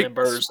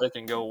 Birds, they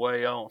can go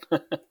way on.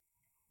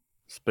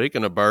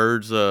 Speaking of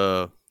birds,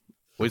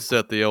 we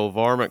set the old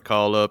varmint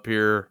call up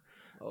here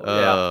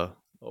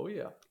Oh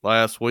yeah.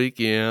 last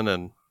weekend,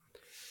 and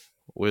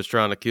we was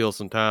trying to kill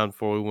some time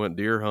before we went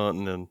deer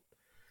hunting, and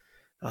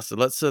I said,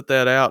 let's set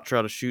that out,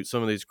 try to shoot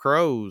some of these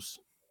crows.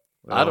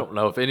 I Well, don't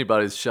know if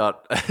anybody's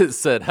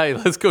said, "Hey,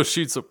 let's go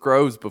shoot some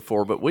crows"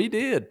 before, but we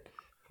did.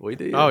 We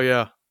did. Oh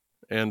yeah,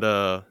 and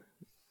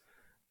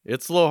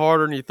it's a little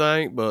harder than you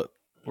think, but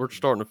we're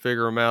starting to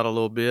figure them out a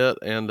little bit.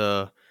 And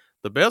the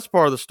best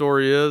part of the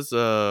story is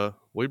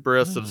we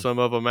breasted some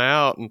of them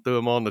out and threw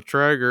them on the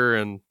Traeger,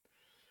 and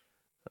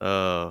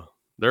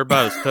they're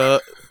about as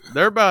tough.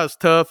 They're about as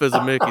tough as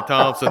a Mickey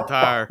Thompson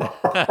tire.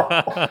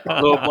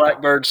 Little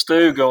blackbird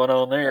stew going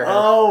on there. Huh?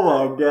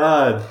 Oh my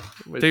God!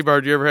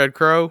 T-Bird, you ever had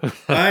crow?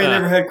 I ain't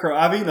never had crow.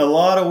 I've eaten a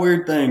lot of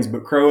weird things,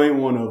 but crow ain't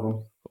one of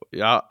them.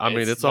 Yeah, I mean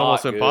It's it's not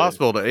almost good.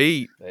 impossible to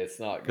eat It's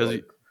not 'cause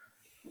good.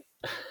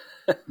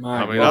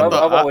 My I mean, God.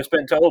 Well, I've always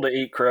been told to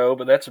eat crow,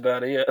 but that's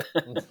about it.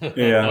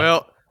 Yeah.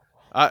 Well,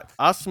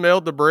 I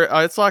smelled the breast.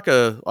 It's like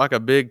a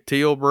big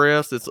teal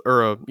breast. It's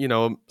a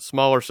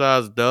smaller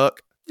sized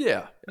duck.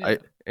 Yeah.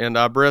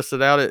 I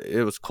breasted out.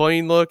 It was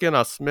clean looking.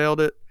 I smelled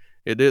it.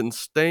 It didn't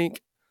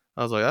stink.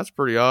 I was like, that's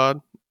pretty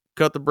odd.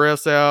 Cut the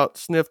breast out,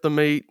 sniffed the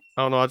meat.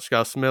 I don't know. I just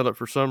got to smell it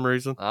for some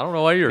reason. I don't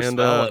know why you're And,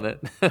 smelling it.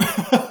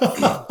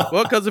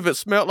 Well, because if it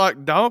smelled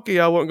like donkey,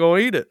 I wasn't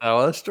going to eat it.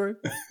 Oh, that's true.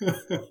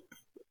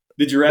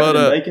 Did you wrap But, it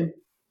in bacon?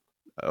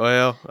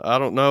 Well, I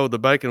don't know. The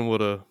bacon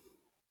that'd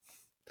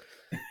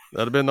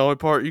have been the only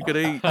part you could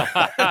eat.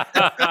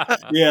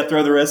 Yeah,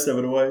 throw the rest of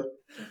it away.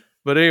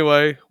 But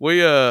anyway, we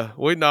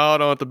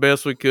gnawed on it the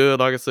best we could.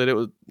 Like I said, it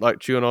was like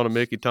chewing on a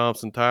Mickey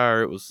Thompson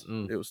tire. It was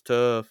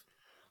tough.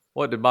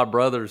 What, did my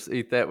brothers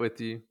eat that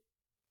with you?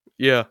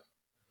 Yeah.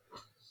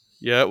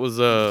 Yeah, it was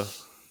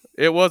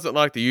it wasn't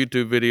like the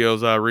YouTube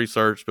videos I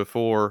researched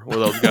before where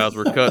those guys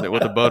were cutting it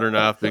with a butter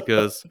knife,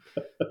 because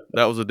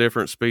that was a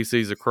different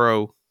species of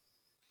crow.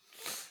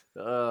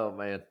 Oh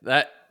man,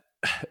 But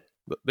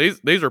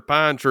these are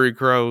pine tree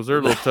crows. They're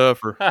a little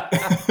tougher.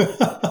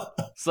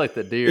 it's like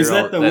the deer Is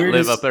that that the live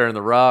weirdest- up there in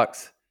the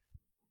rocks.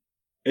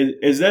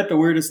 Is that the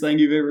weirdest thing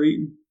you've ever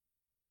eaten?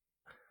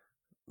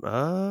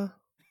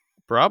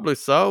 Probably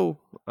so.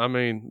 I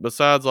mean,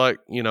 besides like,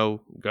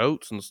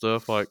 goats and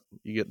stuff like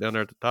you get down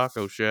there at the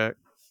taco shack.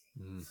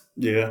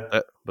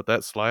 Yeah. But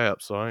that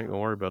slaps, so I ain't gonna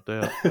worry about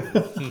that.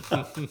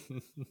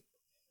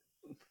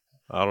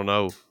 I don't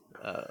know.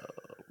 Oh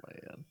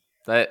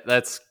man,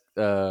 that's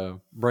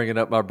bringing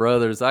up my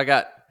brothers. I've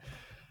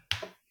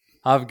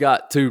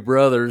got two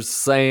brothers,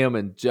 Sam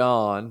and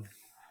John.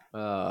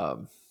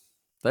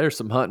 They're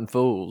some hunting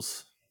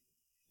fools.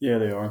 Yeah,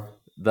 they are.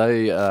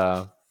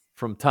 They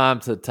from time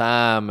to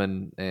time,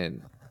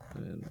 and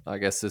I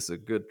guess this is a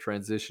good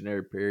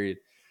transitionary period.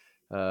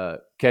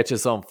 Catch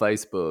us on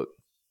Facebook,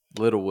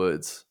 Little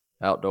Woods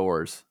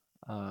Outdoors.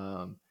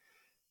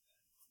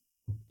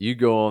 You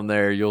go on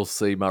there, you'll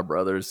see my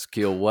brothers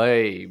kill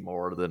way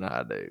more than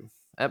I do.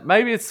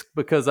 Maybe it's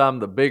because I'm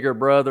the bigger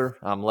brother.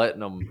 I'm letting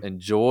them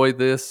enjoy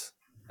this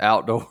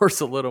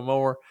outdoors a little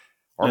more,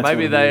 or That's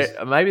maybe what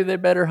it they're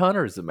better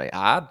hunters than me.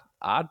 I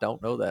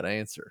don't know that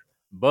answer,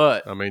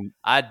 but I mean,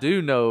 I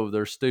do know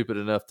they're stupid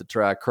enough to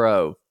try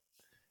crow,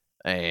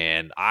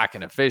 and I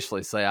can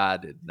officially say I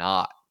did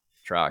not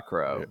try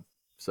crow.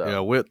 So yeah,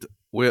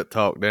 Whit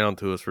talked down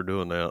to us for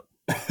doing that.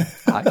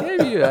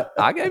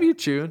 I gave you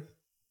chewing.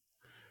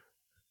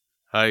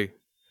 Hey,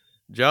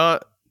 John,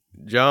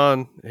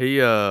 he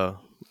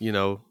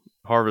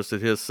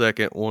harvested his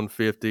second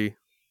 150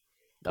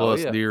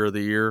 plus deer of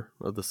the year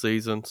of the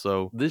season.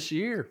 So This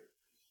year.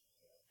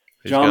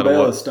 he's John got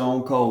Bell is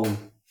stone cold.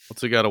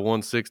 what's he got, a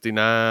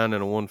 169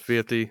 and a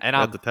 150 And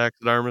at the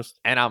taxidermist?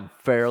 And I'm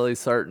fairly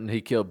certain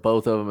he killed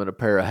both of them in a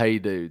pair of hay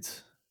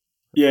dudes.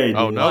 Yeah, he did.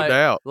 Oh, no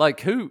doubt. Like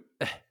who?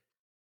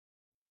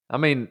 I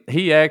mean,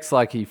 he acts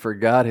like he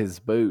forgot his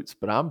boots,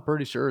 but I'm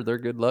pretty sure they're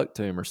good luck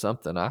to him or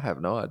something. I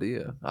have no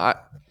idea. I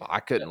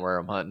couldn't wear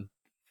them hunting.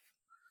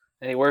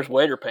 And he wears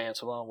waiter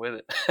pants along with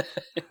it.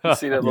 You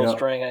see that little Yeah.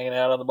 string hanging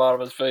out on the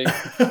bottom of his feet.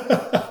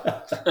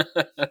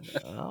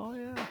 Oh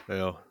yeah.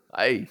 Yeah.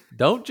 Hey,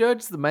 don't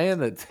judge the man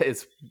that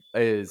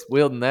is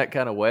wielding that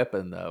kind of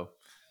weapon, though.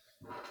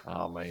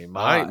 I mean,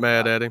 I ain't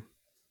mad at him.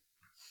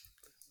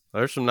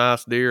 There's some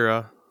nice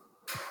deer.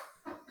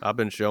 I've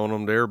been showing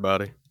them to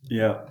everybody.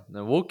 Yeah.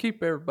 Now we'll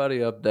keep everybody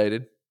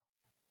updated.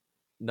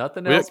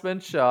 Nothing Vic- else been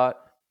shot.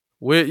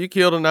 Whit, you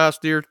killed a nice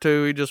deer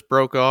too. He just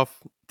broke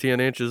off 10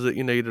 inches that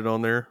you needed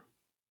on there.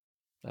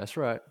 That's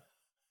right.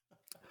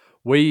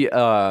 We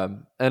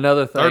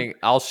another thing.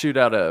 I'll shoot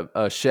out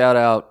a shout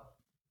out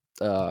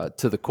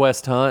to the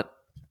Quest Hunt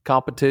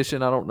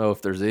competition. I don't know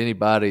if there's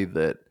anybody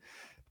that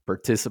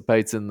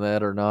participates in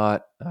that or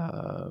not.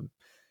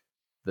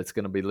 That's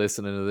going to be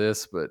listening to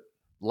this, but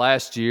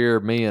last year,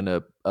 me and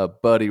a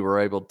buddy were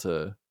able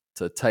to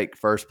take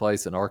first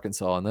place in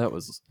Arkansas, and that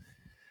was,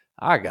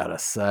 I gotta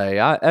say,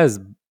 as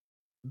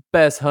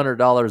best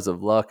 $100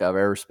 of luck I've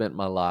ever spent in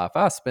my life.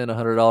 I spent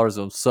 $100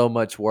 on so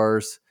much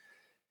worse.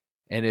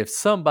 And if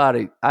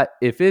somebody,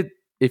 if it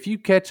if you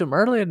catch them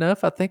early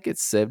enough, I think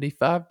it's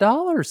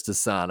 $75 to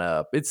sign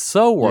up. It's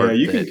so worth it.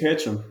 Yeah, you can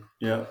catch them.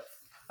 Yeah.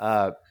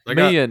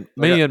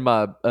 Me and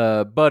my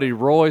buddy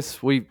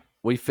Royce, we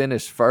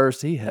finished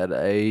first. He had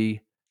a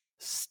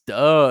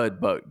stud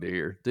buck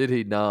deer, did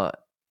he not?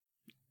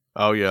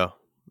 Oh yeah,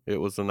 it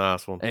was a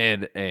nice one.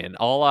 And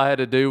all I had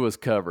to do was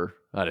cover.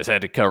 I just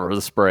had to cover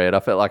the spread. I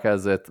felt like I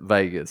was at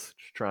Vegas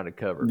just trying to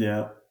cover.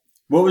 Yeah.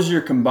 What was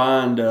your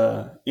combined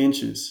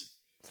inches?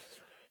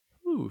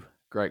 Ooh,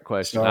 great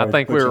question. Sorry I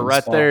think to we put you were on the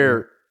right spot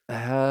there.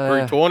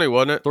 320,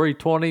 wasn't it?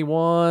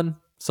 321,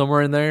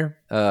 somewhere in there.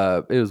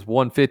 It was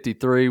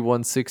 153,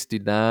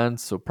 169,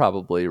 so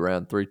probably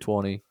around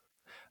 320.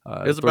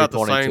 It's about the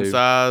same 322.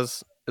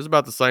 size. It's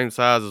about the same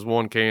size as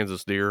one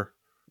Kansas deer.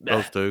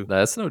 Those two.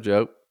 That's no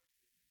joke.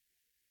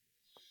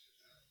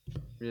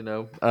 You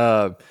know,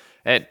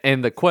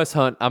 and the quest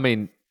hunt, I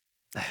mean,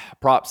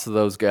 props to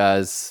those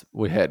guys.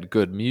 We had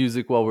good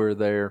music while we were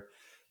there.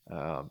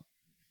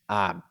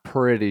 I'm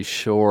pretty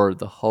sure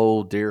the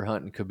whole deer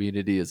hunting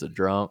community is a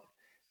drunk,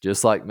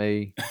 just like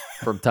me,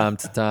 from time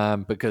to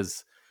time,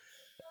 because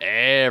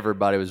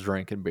everybody was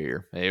drinking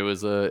beer. It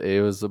was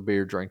a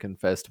beer drinking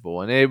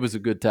festival, and it was a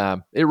good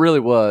time. It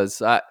really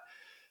was.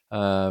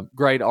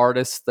 Great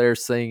artists there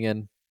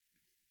singing.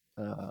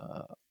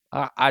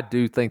 I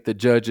do think the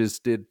judges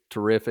did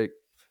terrific.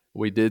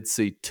 We did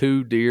see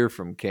 2 deer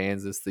from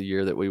Kansas the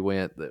year that we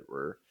went that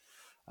were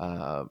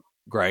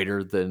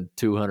greater than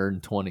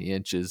 220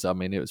 inches. I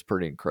mean, it was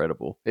pretty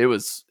incredible. It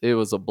was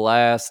a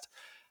blast.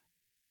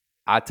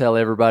 I tell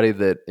everybody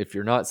that if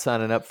you're not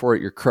signing up for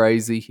it, you're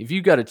crazy. If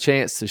you got a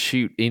chance to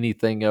shoot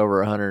anything over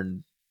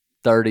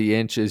 130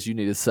 inches, you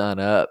need to sign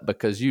up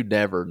because you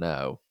never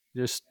know.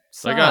 Just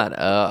sign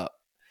up.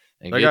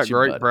 And they got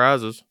great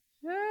prizes.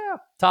 Yeah,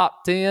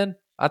 top 10.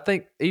 I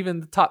think even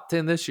the top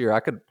 10 this year, I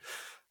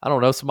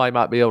don't know, somebody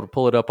might be able to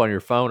pull it up on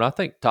your phone. I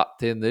think top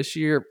 10 this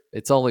year,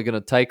 it's only going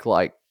to take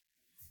like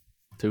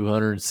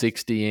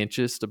 260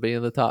 inches to be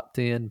in the top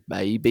 10,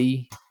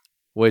 maybe,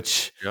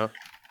 which a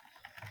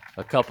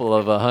couple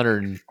of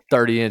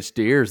 130-inch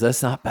deers,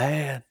 that's not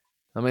bad.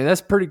 I mean,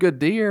 that's pretty good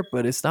deer,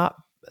 but it's not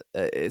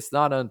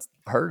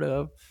unheard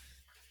of.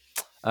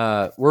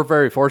 We're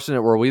very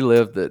fortunate where we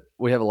live that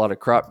we have a lot of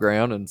crop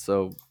ground, and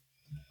so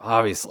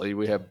obviously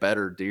we have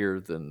better deer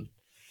than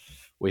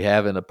we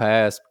have in the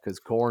past because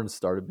corn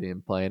started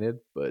being planted.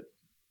 But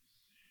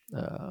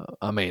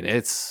I mean,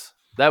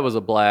 that was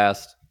a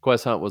blast.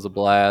 Quest hunt was a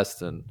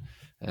blast, and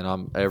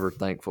I'm ever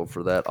thankful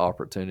for that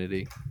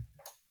opportunity.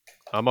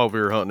 I'm over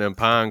here hunting them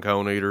pine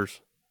cone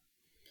eaters.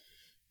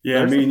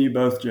 Yeah, me and you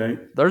both,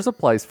 Jake. There's a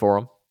place for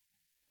them.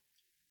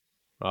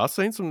 I've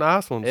seen some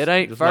nice ones. It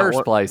ain't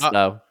first place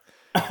though.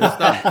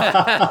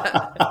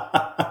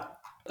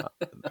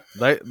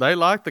 They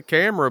like the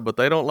camera, but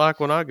they don't like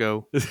when I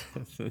go.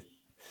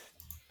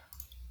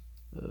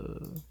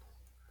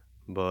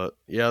 But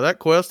yeah, that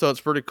quest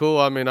hunt's pretty cool.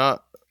 I mean, like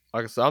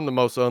I said, I'm the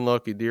most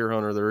unlucky deer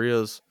hunter there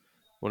is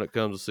when it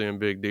comes to seeing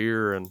big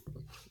deer, and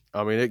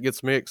I mean, it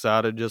gets me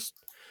excited just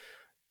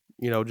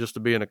to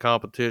be in a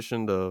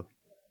competition to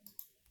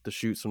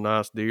shoot some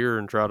nice deer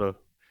and try to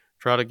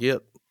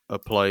get a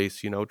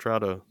place.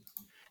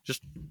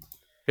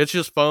 It's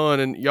just fun.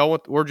 And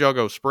where'd y'all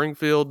go?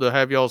 Springfield to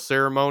have y'all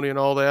ceremony and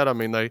all that. I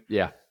mean, they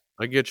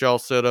get y'all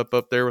set up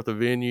there with the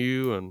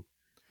venue, and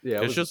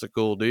it's just a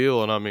cool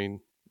deal. And I mean,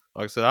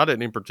 like I said, I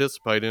didn't even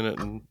participate in it,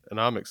 and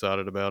I'm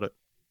excited about it.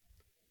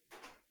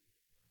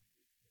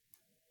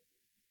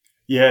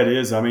 Yeah, it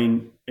is. I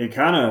mean, it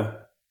kind of,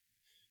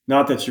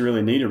 not that you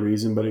really need a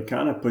reason, but it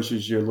kind of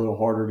pushes you a little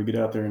harder to get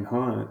out there and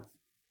hunt.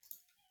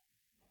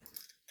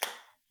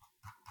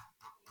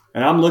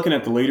 And I'm looking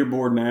at the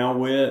leaderboard now.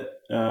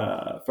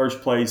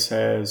 First place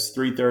has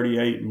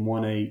 338 and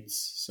 1/8.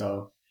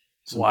 So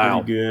some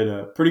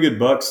pretty good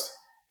bucks.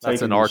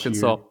 That's in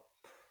Arkansas.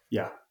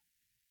 Yeah.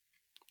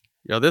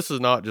 Yeah, this is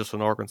not just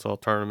an Arkansas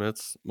tournament;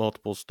 it's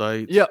multiple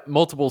states. Yep,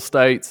 multiple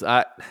states.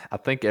 I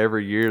think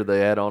every year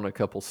they add on a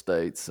couple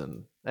states,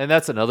 and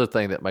that's another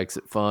thing that makes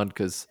it fun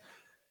because,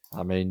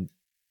 I mean,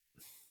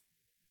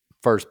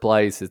 first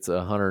place it's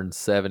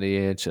 170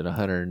 inch and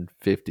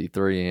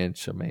 153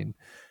 inch. I mean,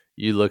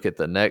 you look at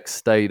the next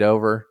state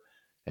over,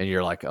 and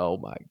you're like, oh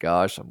my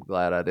gosh, I'm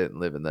glad I didn't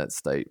live in that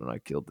state when I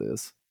killed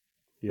this.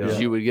 Yeah,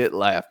 you would get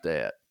laughed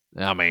at.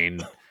 I mean,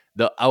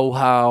 the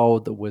Ohio,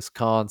 the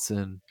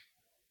Wisconsin.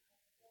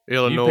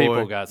 Illinois, you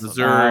people got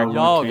Missouri,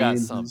 y'all got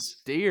some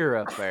deer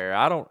up there.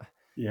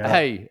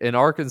 Hey, in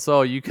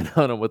Arkansas, you can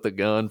hunt them with a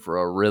gun for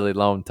a really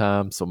long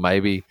time, so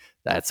maybe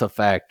that's a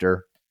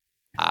factor.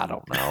 I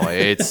don't know.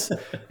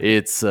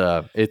 It's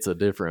a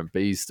different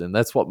beast, and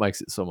that's what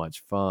makes it so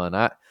much fun.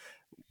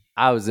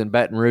 I was in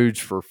Baton Rouge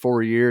for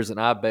 4 years,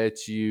 and I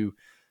bet you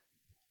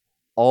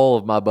all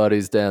of my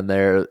buddies down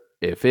there,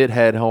 if it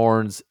had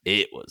horns,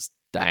 it was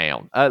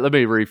down. Let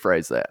me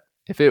rephrase that.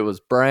 If it was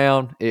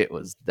brown, it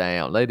was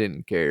down. They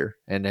didn't care.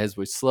 And as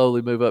we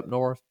slowly move up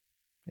north,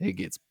 it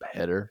gets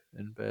better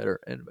and better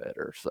and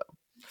better.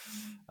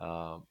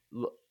 So,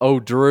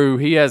 Drew,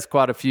 he has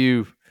quite a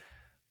few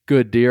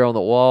good deer on the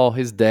wall.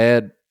 His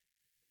dad,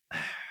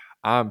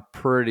 I'm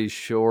pretty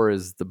sure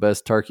is the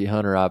best turkey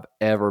hunter I've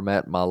ever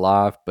met in my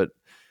life. But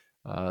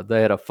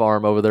they had a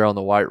farm over there on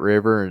the White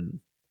River,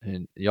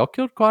 and y'all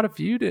killed quite a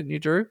few, didn't you,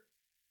 Drew?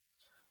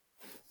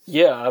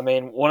 Yeah, I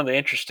mean, one of the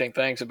interesting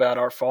things about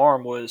our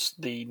farm was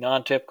the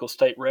non-typical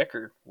state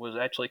record was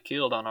actually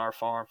killed on our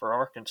farm for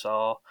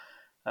Arkansas.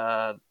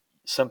 Uh,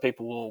 some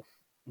people will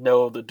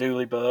know the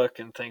Dooley buck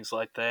and things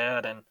like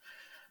that, and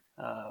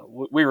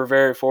we were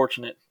very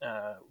fortunate.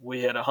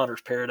 We had a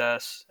hunter's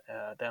paradise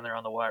down there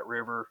on the White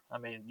River. I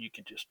mean, you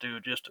could just do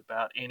just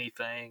about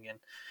anything, and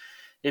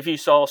if you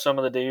saw some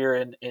of the deer,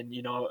 and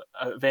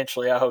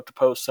eventually I hope to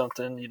post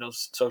something,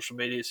 social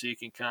media, so you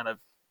can kind of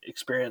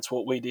experience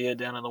what we did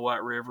down in the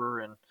White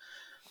River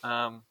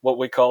and what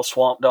we call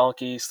swamp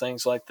donkeys,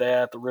 things like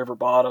that, the river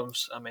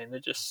bottoms. I mean,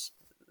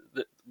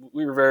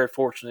 we were very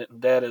fortunate, and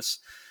Dad has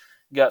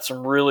got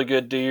some really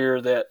good deer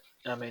that,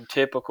 I mean,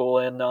 typical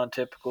and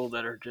non-typical,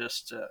 that are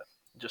just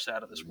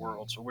out of this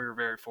world. So we were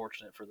very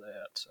fortunate for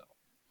that. So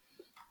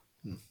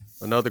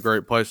Another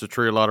great place to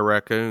tree a lot of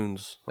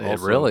raccoons. It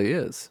also. really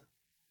is.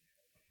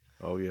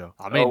 Oh yeah.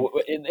 I mean,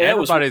 and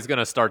everybody's going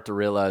to start to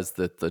realize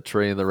that the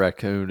tree and the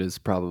raccoon is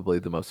probably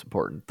the most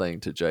important thing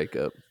to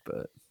Jacob.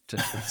 But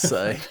just to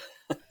say,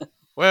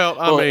 well,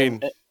 I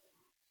mean,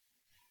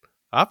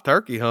 I've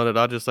turkey hunted.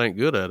 I just ain't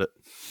good at it.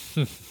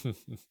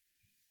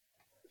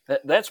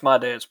 That's my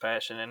dad's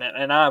passion,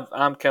 and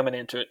I'm coming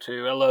into it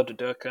too. I love to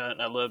duck hunt,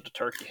 and I love to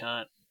turkey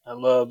hunt. I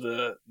love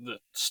the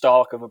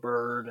stalk of a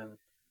bird and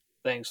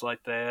things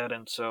like that.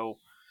 And so,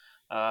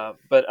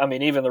 but I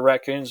mean, even the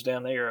raccoons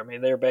down there, I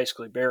mean, they're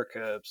basically bear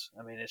cubs.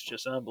 I mean, it's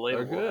just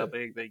unbelievable how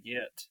big they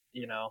get,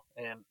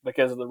 and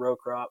because of the row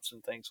crops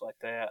and things like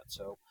that.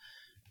 So,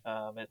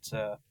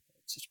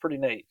 it's pretty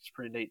neat. It's a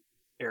pretty neat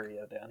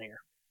area down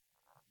here.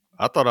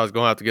 I thought I was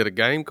going to have to get a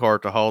game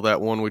cart to haul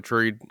that one we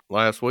treed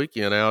last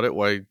weekend out. It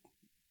weighed,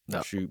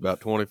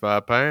 about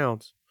 25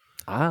 pounds.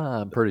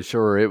 I'm pretty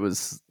sure it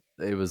was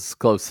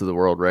close to the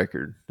world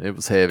record. It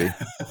was heavy.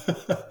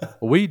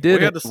 we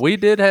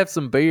did have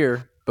some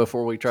beer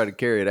before we tried to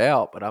carry it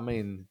out, but I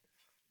mean,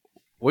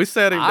 we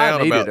set him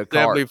down about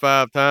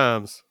 75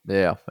 times.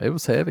 Yeah, it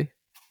was heavy.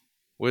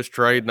 We was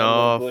trading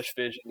off. Bush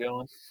fishing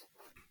going.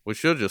 We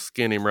should just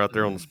skin him right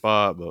there on the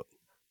spot, but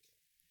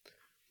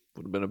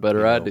would have been a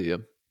better idea.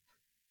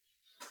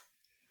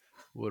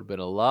 Would have been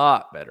a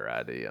lot better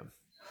idea.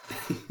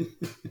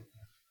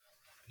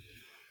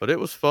 But it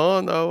was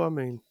fun, though. I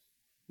mean,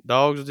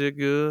 dogs did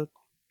good.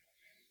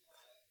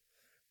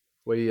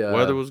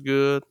 Weather was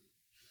good.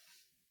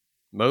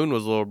 Moon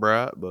was a little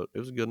bright, but it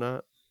was a good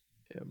night.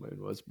 Yeah, moon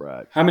was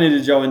bright. How many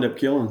did y'all end up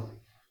killing?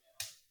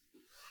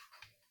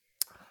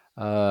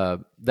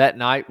 That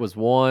night was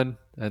one,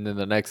 and then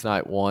the next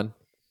night one.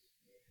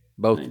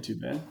 Both ain't too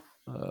bad.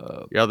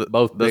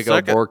 Both big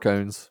old boar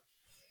coons.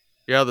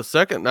 Yeah, the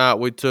second night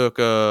we took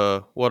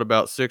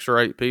about 6 or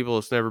 8 people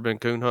that's never been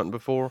coon hunting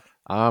before.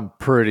 I'm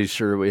pretty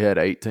sure we had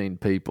 18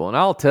 people, and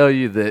I'll tell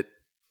you that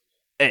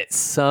at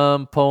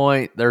some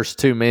point there's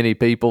too many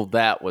people.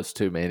 That was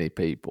too many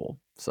people.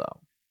 So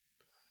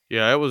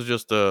yeah, it was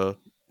just a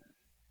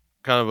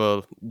kind of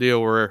a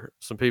deal where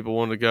some people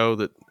wanted to go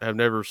that have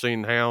never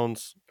seen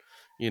hounds,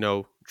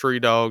 tree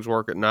dogs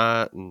work at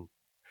night, and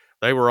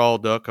they were all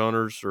duck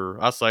hunters,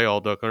 or I say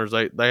all duck hunters.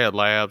 They had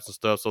labs and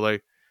stuff, so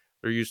they're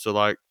used to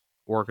like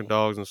working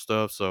dogs and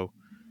stuff. So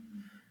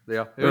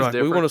yeah, it was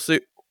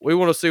different. We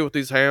want to see what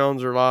these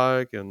hounds are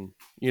like, and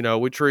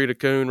we treat a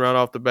coon right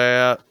off the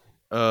bat.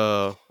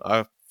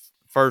 I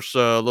first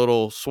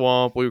little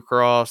swamp we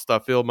crossed, I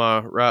filled my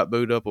right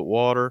boot up with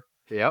water.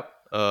 Yep.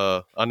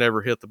 I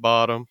never hit the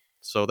bottom,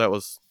 so that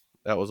was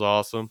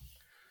awesome.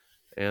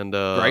 And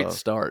great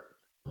start.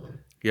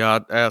 Yeah,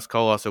 I asked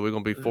Cole. I said, "We're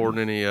gonna be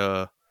fording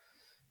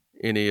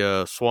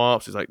any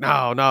swamps?" He's like,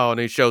 "No," and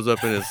he shows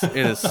up in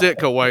his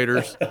Sitka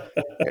waders.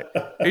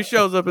 He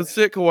shows up in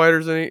Sitka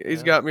waders, and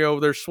he's got me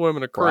over there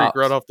swimming a creek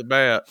right off the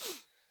bat.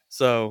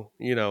 So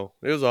it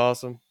was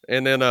awesome.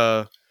 And then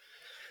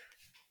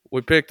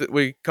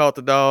we caught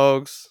the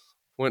dogs,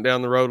 went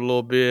down the road a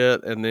little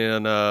bit, and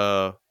then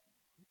I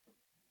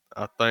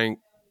think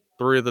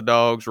 3 of the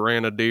dogs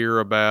ran a deer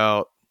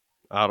about,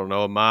 I don't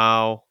know, a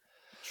mile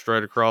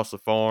straight across the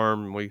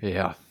farm. And we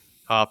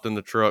hopped in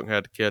the truck and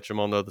had to catch them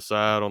on the other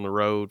side on the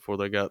road before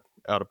they got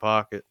out of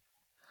pocket.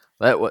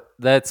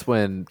 That's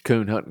when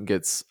coon hunting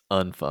gets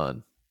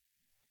unfun.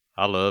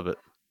 I love it.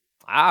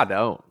 I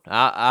don't.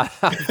 I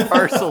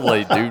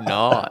personally do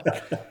not.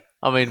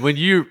 I mean, when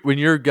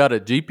you're got a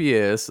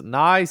GPS,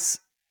 nice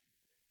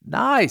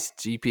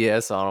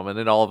GPS on them, and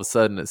then all of a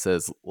sudden it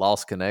says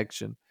lost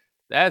connection,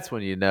 that's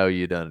when you know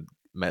you done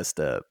messed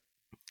up.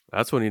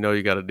 That's when you know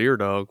you got a deer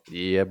dog.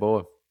 Yeah,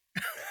 boy.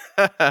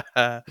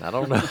 I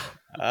don't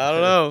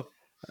know.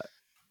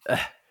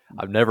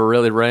 I've never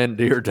really ran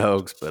deer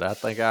dogs, but I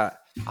think I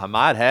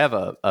might have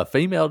a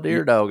female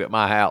deer dog at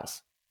my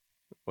house.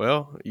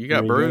 Well, you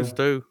got Bruce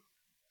too.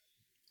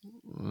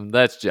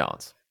 That's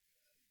John's.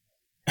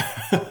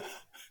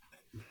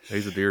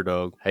 He's a deer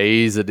dog.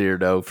 He's a deer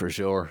dog for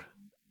sure.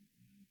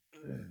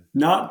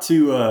 not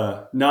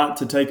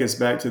to take us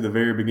back to the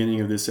very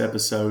beginning of this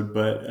episode,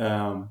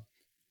 but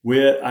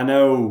Whit, I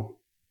know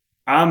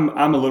I'm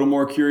a little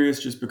more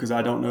curious just because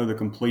I don't know the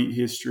complete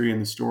history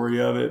and the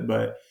story of it.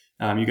 But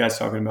you guys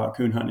talking about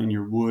coon hunting in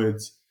your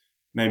woods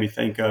made me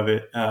think of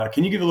it.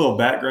 Can you give a little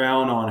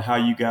background on how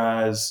you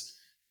guys,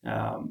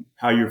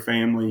 how your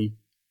family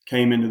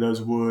came into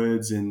those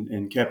woods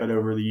and kept it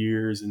over the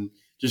years, and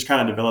just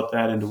kind of develop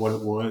that into what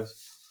it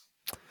was?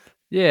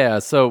 Yeah,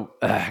 so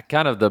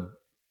kind of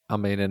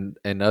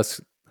and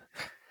us,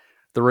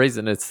 the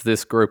reason it's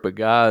this group of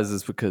guys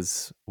is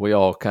because we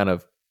all kind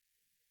of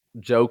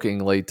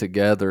jokingly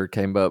together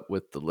came up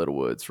with the Little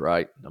Woods,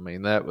 right? I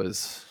mean, that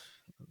was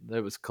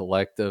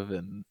collective,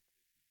 and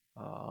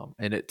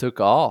it took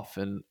off,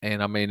 and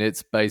I mean,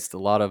 it's based a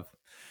lot of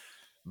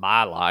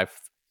my life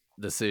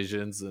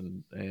decisions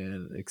and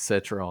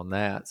etc. on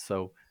that.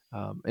 So,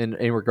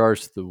 in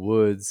regards to the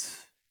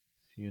woods,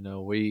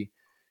 we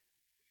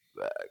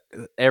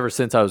ever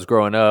since I was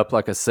growing up,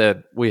 like I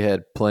said, we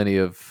had plenty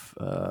of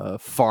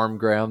farm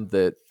ground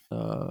that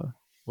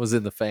was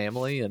in the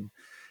family,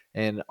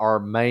 and our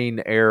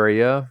main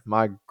area.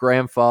 My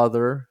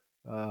grandfather,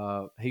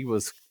 he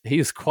was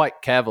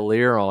quite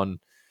cavalier on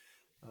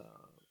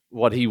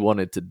what he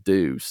wanted to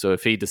do. So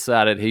if he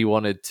decided he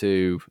wanted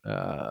to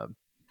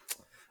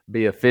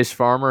be a fish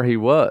farmer, he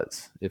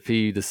was. If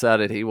he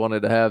decided he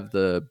wanted to have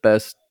the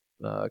best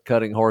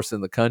cutting horse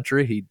in the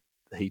country,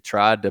 he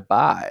tried to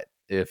buy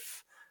it,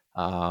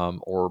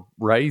 or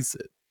raise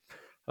it.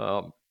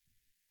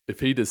 If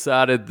he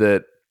decided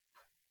that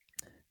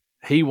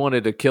he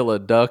wanted to kill a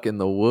duck in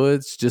the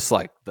woods, just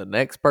like the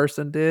next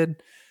person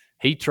did,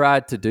 he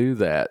tried to do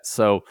that.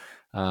 So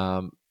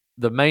the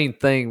main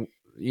thing,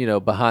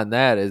 behind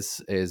that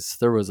is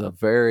there was a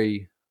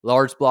very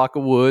large block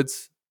of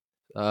woods.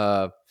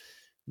 Not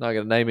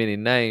going to name any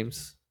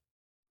names.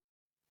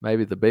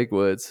 Maybe the big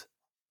woods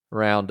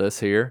around us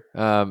here.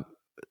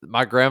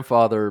 My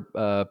grandfather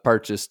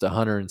purchased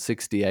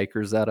 160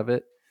 acres out of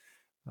it.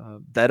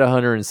 That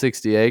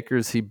 160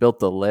 acres, he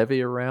built a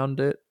levee around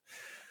it.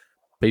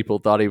 People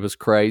thought he was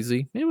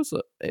crazy.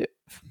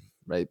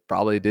 It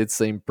probably did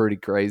seem pretty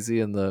crazy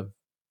in the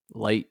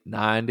late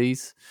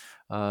 90s.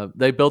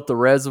 They built the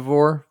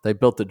reservoir. They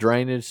built the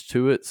drainage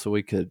to it so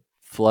we could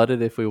flood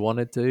it if we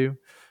wanted to.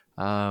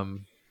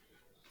 And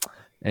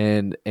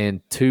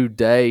to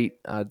date,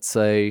 I'd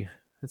say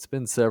it's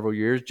been several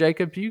years.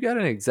 Jacob, you got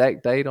an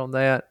exact date on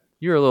that?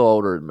 You're a little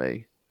older than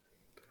me.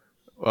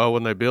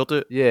 When they built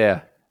it?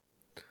 Yeah.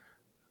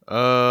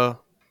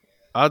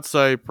 I'd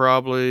say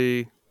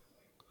probably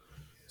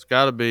it's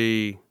got to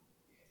be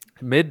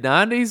mid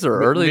 90s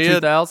or early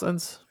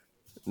 2000s.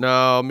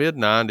 No, mid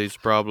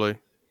 90s probably.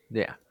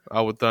 Yeah,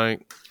 I would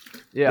think.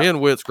 Yeah, me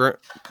and Witt's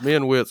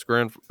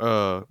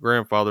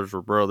grandfathers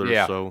were brothers.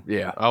 Yeah, So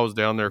yeah. I was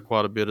down there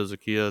quite a bit as a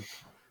kid.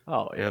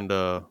 Oh, yeah. And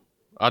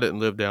I didn't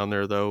live down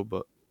there though,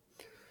 but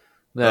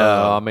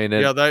no, I mean,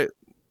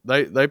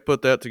 they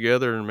put that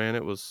together, and man,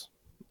 it was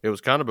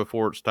kind of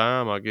before its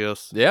time, I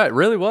guess. Yeah, it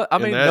really was. I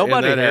mean,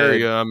 nobody in that had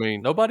area. I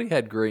mean, nobody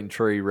had green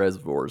tree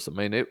reservoirs. I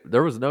mean,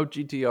 there was no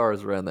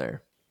GTRs around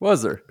there,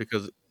 was there?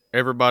 Because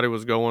everybody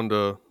was going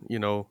to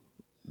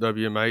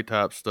WMA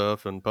type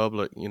stuff in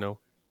public,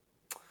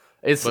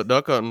 But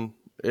duck hunting,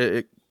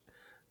 I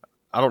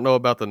don't know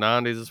about the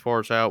 90s as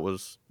far as how it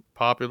was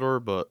popular,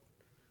 but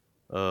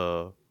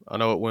I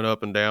know it went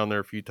up and down there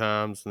a few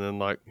times, and then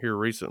like here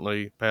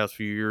recently, past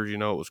few years, it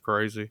was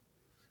crazy.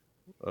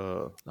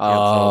 Hence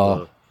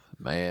all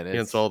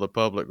the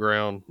public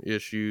ground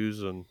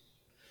issues, and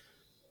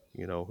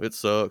it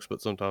sucks,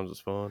 but sometimes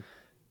it's fun.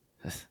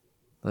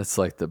 That's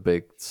like the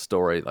big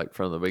story, like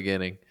from the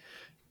beginning.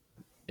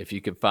 If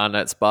you can find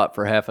that spot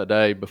for half a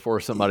day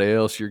before somebody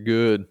else, you're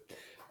good.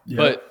 Yep.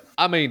 But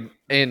I mean,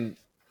 and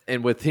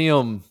with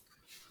him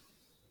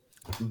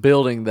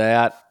building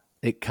that,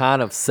 it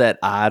kind of sat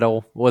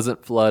idle,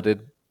 wasn't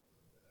flooded.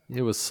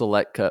 It was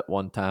select cut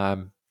one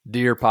time.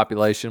 Deer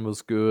population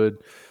was good.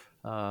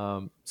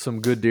 Some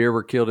good deer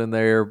were killed in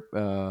there.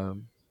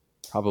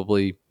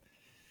 Probably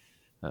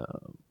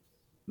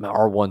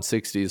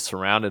R160 is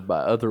surrounded by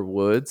other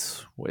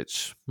woods,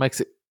 which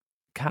makes it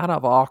kind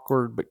of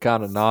awkward, but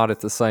kind of not at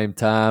the same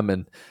time.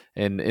 And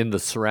in the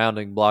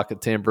surrounding block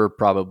of timber,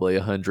 probably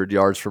 100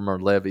 yards from our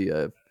levee,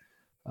 a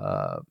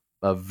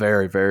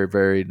very, very,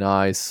 very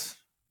nice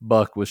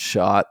buck was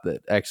shot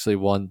that actually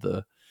won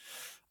the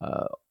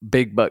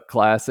Big Buck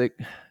Classic.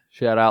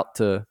 Shout out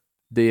to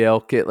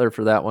DL Kittler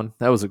for that one.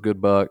 That was a good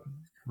buck.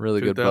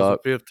 Really good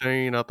buck.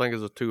 2015, I think,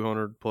 is a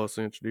 200+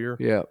 inch deer.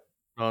 Yeah.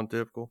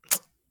 Non-typical.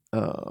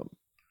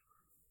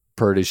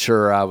 Pretty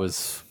sure I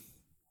was,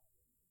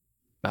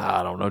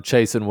 I don't know,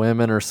 chasing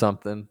women or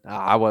something.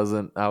 I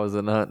wasn't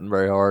hunting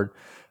very hard.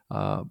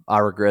 I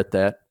regret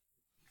that.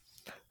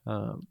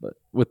 But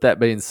with that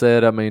being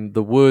said, I mean,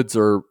 the woods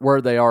are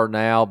where they are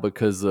now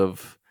because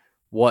of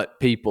what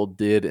people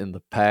did in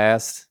the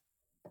past.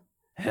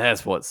 And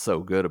that's what's so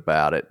good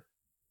about it.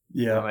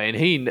 Yeah. I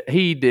mean,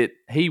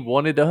 he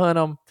wanted to hunt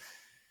them,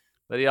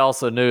 But he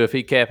also knew if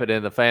he kept it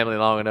in the family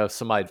long enough,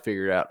 somebody'd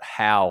figure out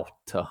how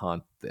to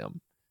hunt them.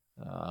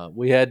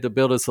 We had to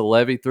build us a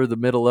levee through the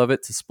middle of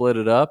it to split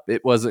it up.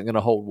 It wasn't going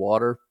to hold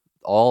water,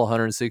 all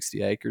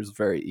 160 acres,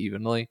 very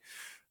evenly.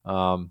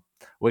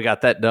 We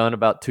got that done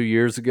about 2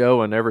 years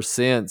ago, and ever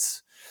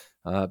since,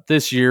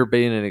 this year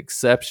being an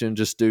exception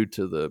just due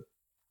to the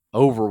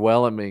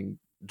overwhelming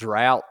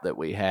drought that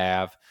we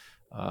have,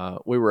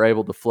 we were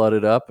able to flood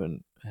it up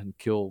and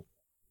kill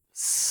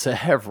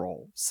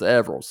several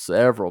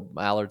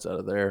mallards out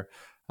of there.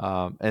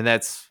 And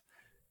that's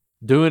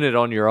doing it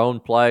on your own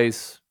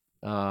place,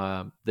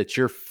 that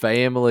your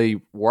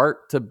family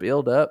worked to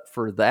build up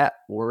for that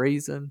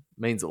reason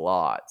means a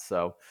lot.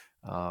 So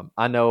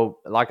I know,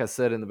 like I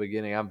said in the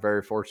beginning, I'm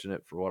very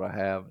fortunate for what I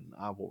have, and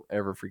I won't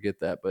ever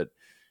forget that. But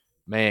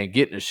man,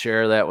 getting to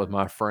share that with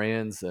my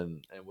friends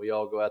and we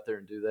all go out there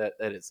and do that,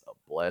 that is a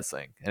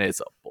blessing and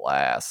it's a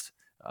blast.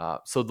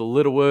 So the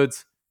Little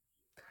Woods,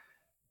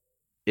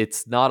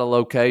 it's not a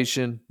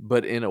location,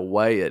 but in a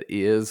way it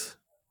is,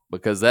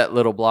 because that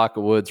little block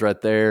of woods right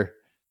there,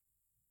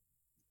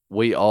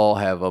 we all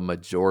have a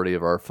majority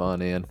of our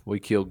fun in. We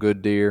kill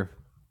good deer.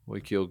 We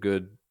kill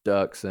good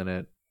ducks in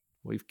it.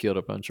 We've killed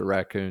a bunch of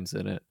raccoons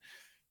in it.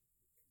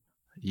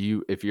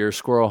 If you're a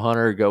squirrel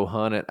hunter, go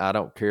hunt it. I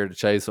don't care to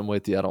chase them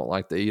with you. I don't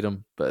like to eat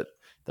them, but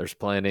there's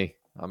plenty.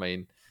 I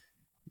mean,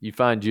 you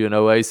find you an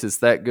oasis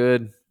that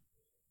good,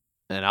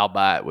 and I'll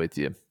buy it with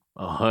you.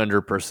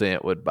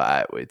 100% would buy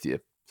it with you.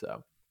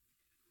 So,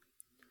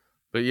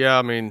 but yeah,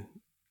 I mean,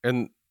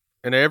 and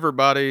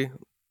everybody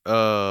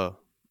that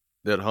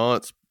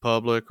hunts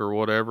public or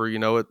whatever, you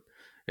know, it,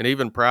 and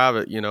even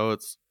private, you know,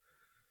 it's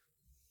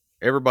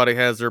everybody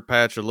has their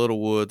patch of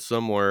little woods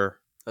somewhere.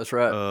 That's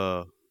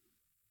right.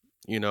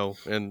 You know,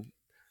 and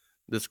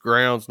this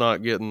ground's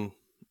not getting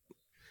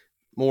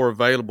more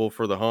available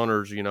for the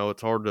hunters. You know,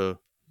 it's hard to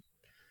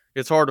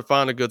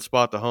find a good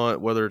spot to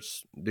hunt, whether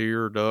it's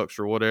deer, ducks,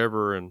 or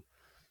whatever. And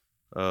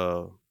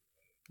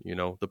you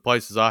know, the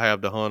places I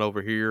have to hunt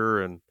over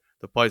here and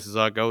the places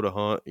I go to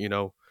hunt, you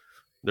know,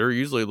 they're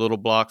usually little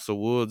blocks of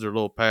woods or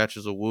little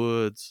patches of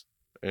woods.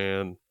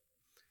 And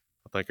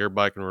I think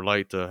everybody can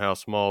relate to how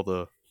small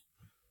an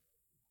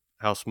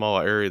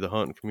area the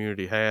hunting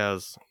community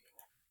has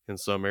in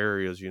some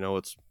areas. You know,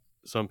 it's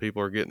some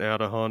people are getting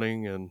out of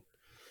hunting and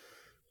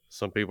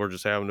some people are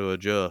just having to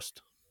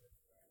adjust.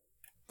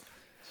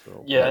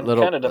 So, yeah, and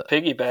kind of to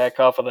piggyback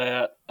off of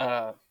that,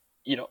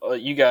 you know,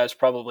 you guys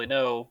probably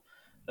know,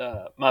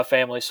 my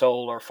family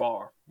sold our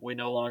farm. We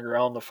no longer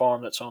own the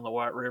farm that's on the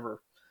White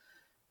River.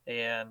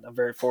 And I'm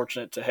very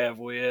fortunate to have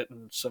Whit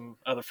and some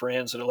other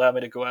friends that allow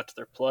me to go out to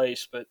their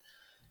place. But,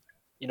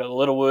 you know, the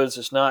Little Woods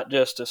is not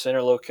just a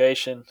center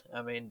location.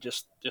 I mean,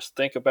 just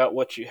think about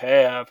what you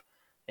have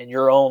in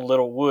your own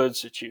little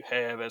woods that you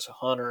have as a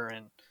hunter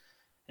and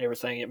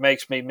everything. It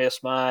makes me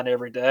miss mine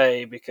every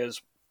day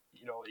because,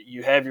 you know,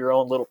 you have your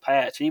own little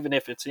patch, even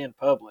if it's in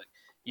public.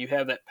 You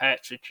have that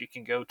patch that you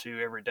can go to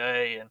every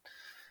day and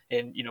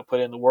you know, put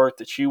in the work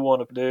that you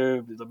want to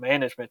do, the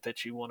management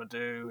that you want to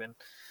do. And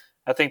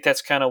I think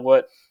that's kind of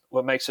what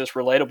makes us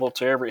relatable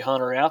to every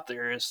hunter out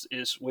there is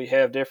we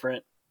have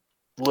different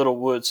little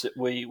woods that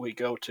we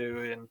go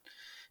to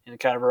and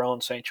kind of our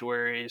own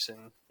sanctuaries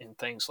and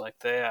things like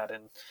that.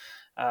 And,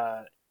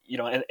 you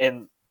know,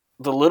 and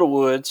the Little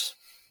Woods,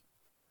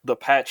 the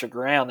patch of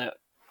ground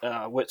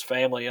that Whit's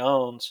family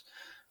owns,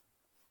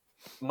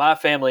 my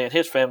family and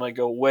his family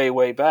go way,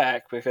 way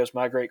back because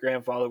my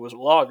great-grandfather was a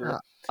logger.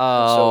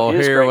 Oh, so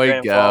here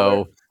we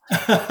go.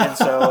 And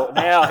so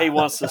now he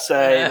wants to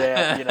say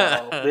that, you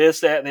know, this,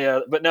 that, and the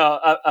other. But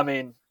no, I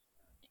mean,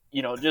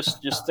 you know,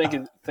 just think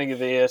of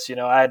this. You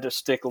know, I had to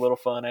stick a little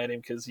fun at him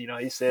because, you know,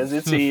 he says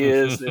it's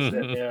his, this,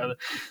 that, and the other.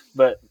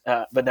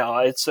 But no,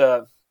 it's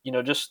you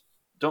know, just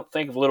don't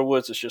think of Little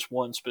Woods as just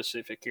one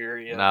specific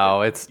area.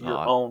 No, it's your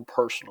not. own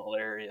personal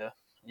area.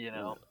 You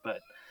know, but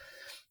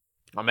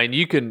I mean,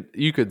 you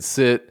could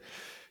sit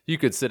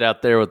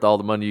out there with all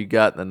the money you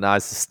got and the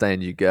nicest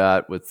stand you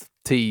got with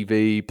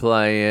TV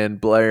playing,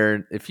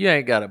 blaring. If you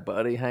ain't got a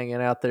buddy hanging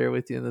out there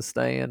with you in the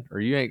stand, or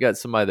you ain't got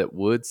somebody that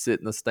would sit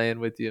in the stand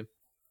with you,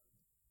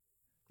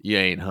 you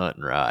ain't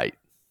hunting right.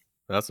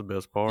 That's the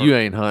best part. You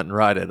ain't hunting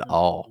right at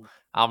all.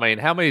 I mean,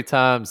 how many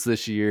times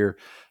this year,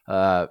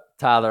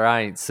 Tyler,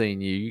 I ain't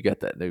seen you. You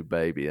got that new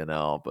baby and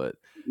all, but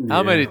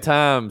how many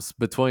times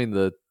between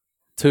the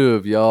two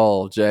of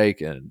y'all,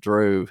 Jake and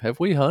Drew, have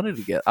we hunted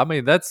together? I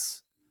mean,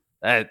 that's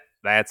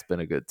been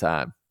a good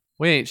time.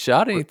 We ain't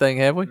shot anything,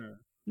 have we?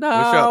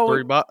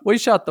 No, we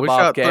shot the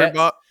bobcats.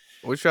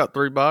 We shot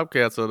 3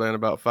 bobcats in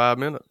about 5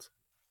 minutes.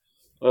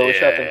 Well, we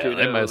shot them 2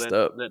 they messed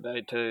up that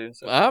day too.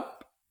 So.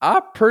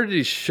 I'm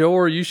pretty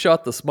sure you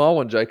shot the small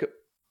one, Jacob.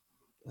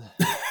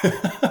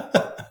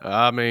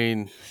 I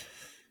mean,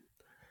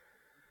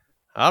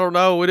 I don't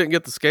know. We didn't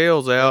get the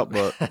scales out,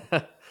 but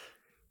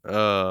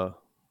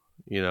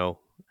you know,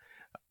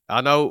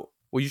 I know.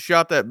 Well, you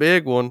shot that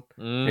big one,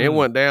 and it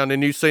went down,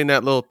 and you seen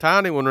that little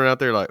tiny one run out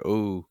there like,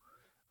 ooh,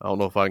 I don't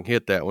know if I can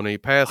hit that one. And he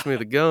passed me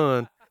the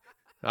gun.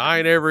 I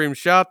ain't ever even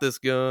shot this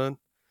gun.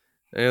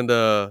 And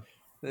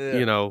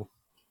you know,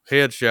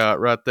 headshot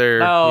right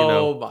there. Oh You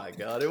know, my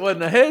God! It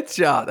wasn't a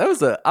headshot. That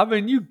was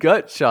you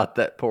gut shot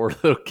that poor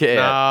little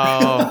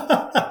cat.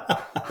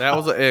 no, that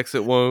was an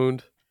exit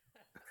wound.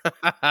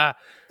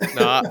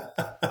 No,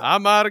 I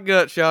might have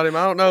gut shot him.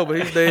 I don't know,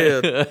 but he's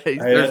dead. Hey,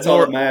 that's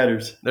all that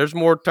matters. There's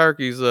more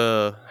turkeys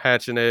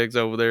hatching eggs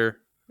over there.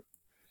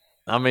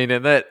 I mean,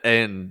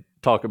 and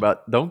talk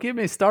about. Don't get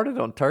me started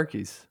on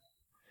turkeys.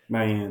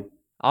 Man.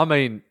 I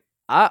mean,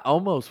 I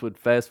almost would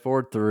fast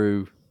forward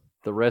through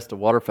the rest of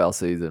waterfowl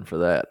season for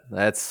that.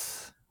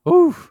 That's,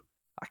 whew,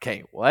 I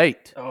can't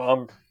wait.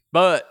 Oh,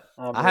 But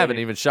I'm I haven't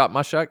ready. even shot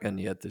my shotgun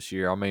yet this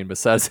year. I mean,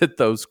 besides hit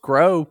those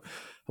crow,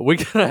 we're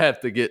going to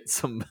have to get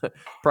some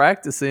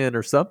practice in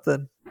or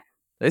something.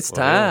 It's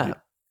Well, time.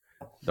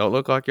 Don't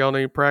look like y'all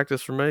need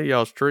practice for me.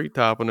 Y'all's tree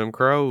topping them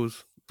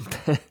crows.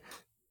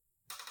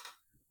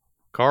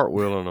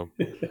 Cartwheeling them.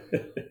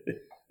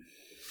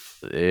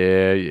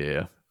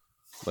 Yeah.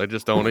 They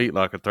just don't eat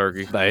like a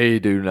turkey. They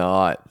do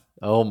not.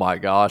 Oh my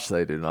gosh,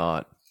 they do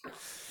not.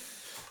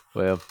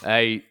 Well,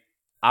 hey,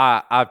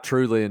 I've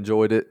truly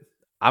enjoyed it.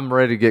 I'm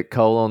ready to get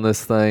Cole on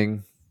this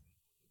thing.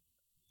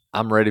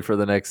 I'm ready for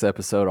the next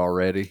episode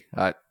already.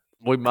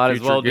 We might as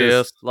Future well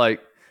guest. just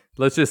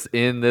let's just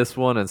end this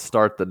one and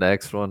start the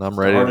next one. I'm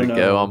ready Starting to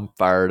go. over. I'm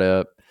fired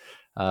up.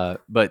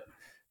 But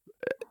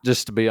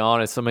just to be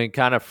honest, I mean,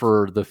 kind of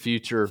for the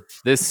future,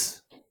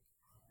 this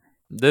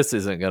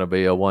isn't going to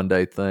be a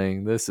one-day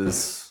thing. This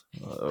is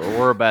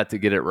we're about to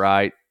get it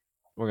right.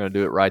 We're going to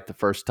do it right the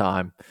first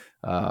time.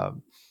 I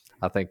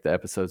think the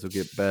episodes will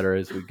get better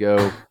as we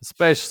go,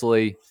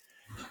 especially,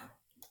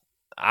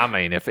 I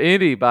mean, if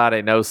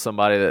anybody knows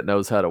somebody that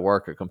knows how to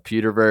work a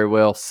computer very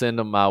well, send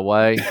them my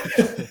way.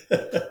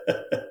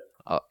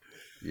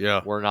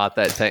 Yeah. We're not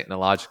that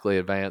technologically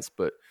advanced,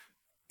 but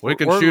We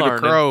can we're shoot learning.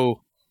 a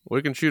crow.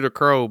 We can shoot a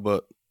crow,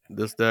 but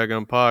this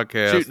daggone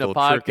podcast Shooting a will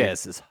trick you.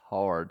 podcast is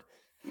hard.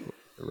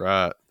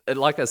 Right. And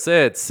like I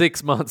said,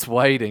 6 months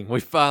waiting. We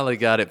finally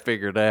got it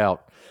figured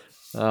out.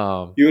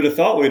 You would have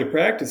thought we'd have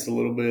practiced a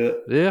little bit.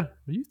 Yeah,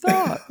 you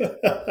thought.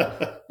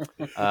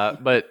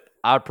 But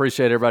I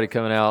appreciate everybody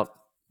coming out.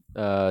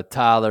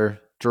 Tyler,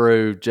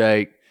 Drew,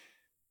 Jake.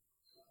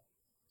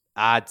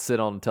 I'd sit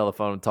on the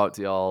telephone and talk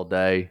to y'all all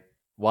day.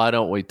 Why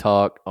don't we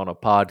talk on a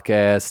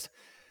podcast?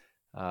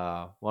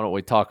 Why don't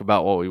we talk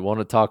about what we want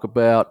to talk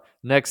about?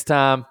 Next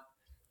time,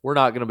 we're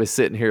not going to be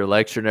sitting here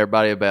lecturing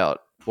everybody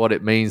about what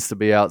it means to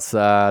be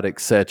outside,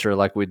 etc.,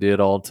 like we did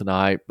all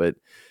tonight. But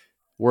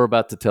we're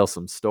about to tell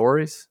some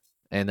stories,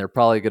 and they're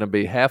probably going to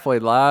be halfway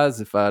lies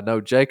if I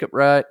know Jacob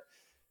right.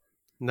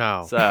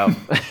 No. So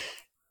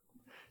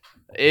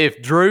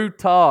if Drew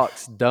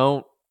talks,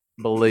 don't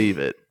believe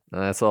it.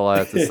 And that's all I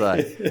have to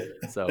say.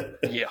 So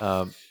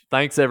Yeah.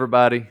 thanks,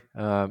 everybody.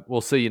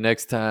 We'll see you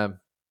next time.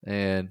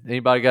 And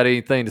anybody got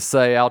anything to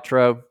say,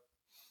 outro?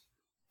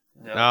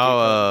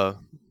 No,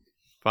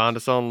 find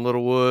us on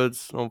Little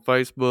Woods on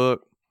Facebook.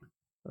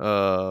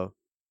 Got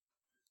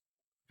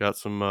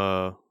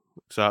some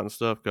exciting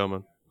stuff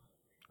coming.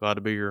 Glad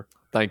to be here.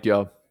 Thank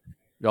y'all.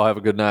 Y'all have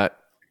a good night.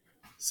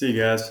 See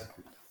you guys.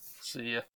 See ya.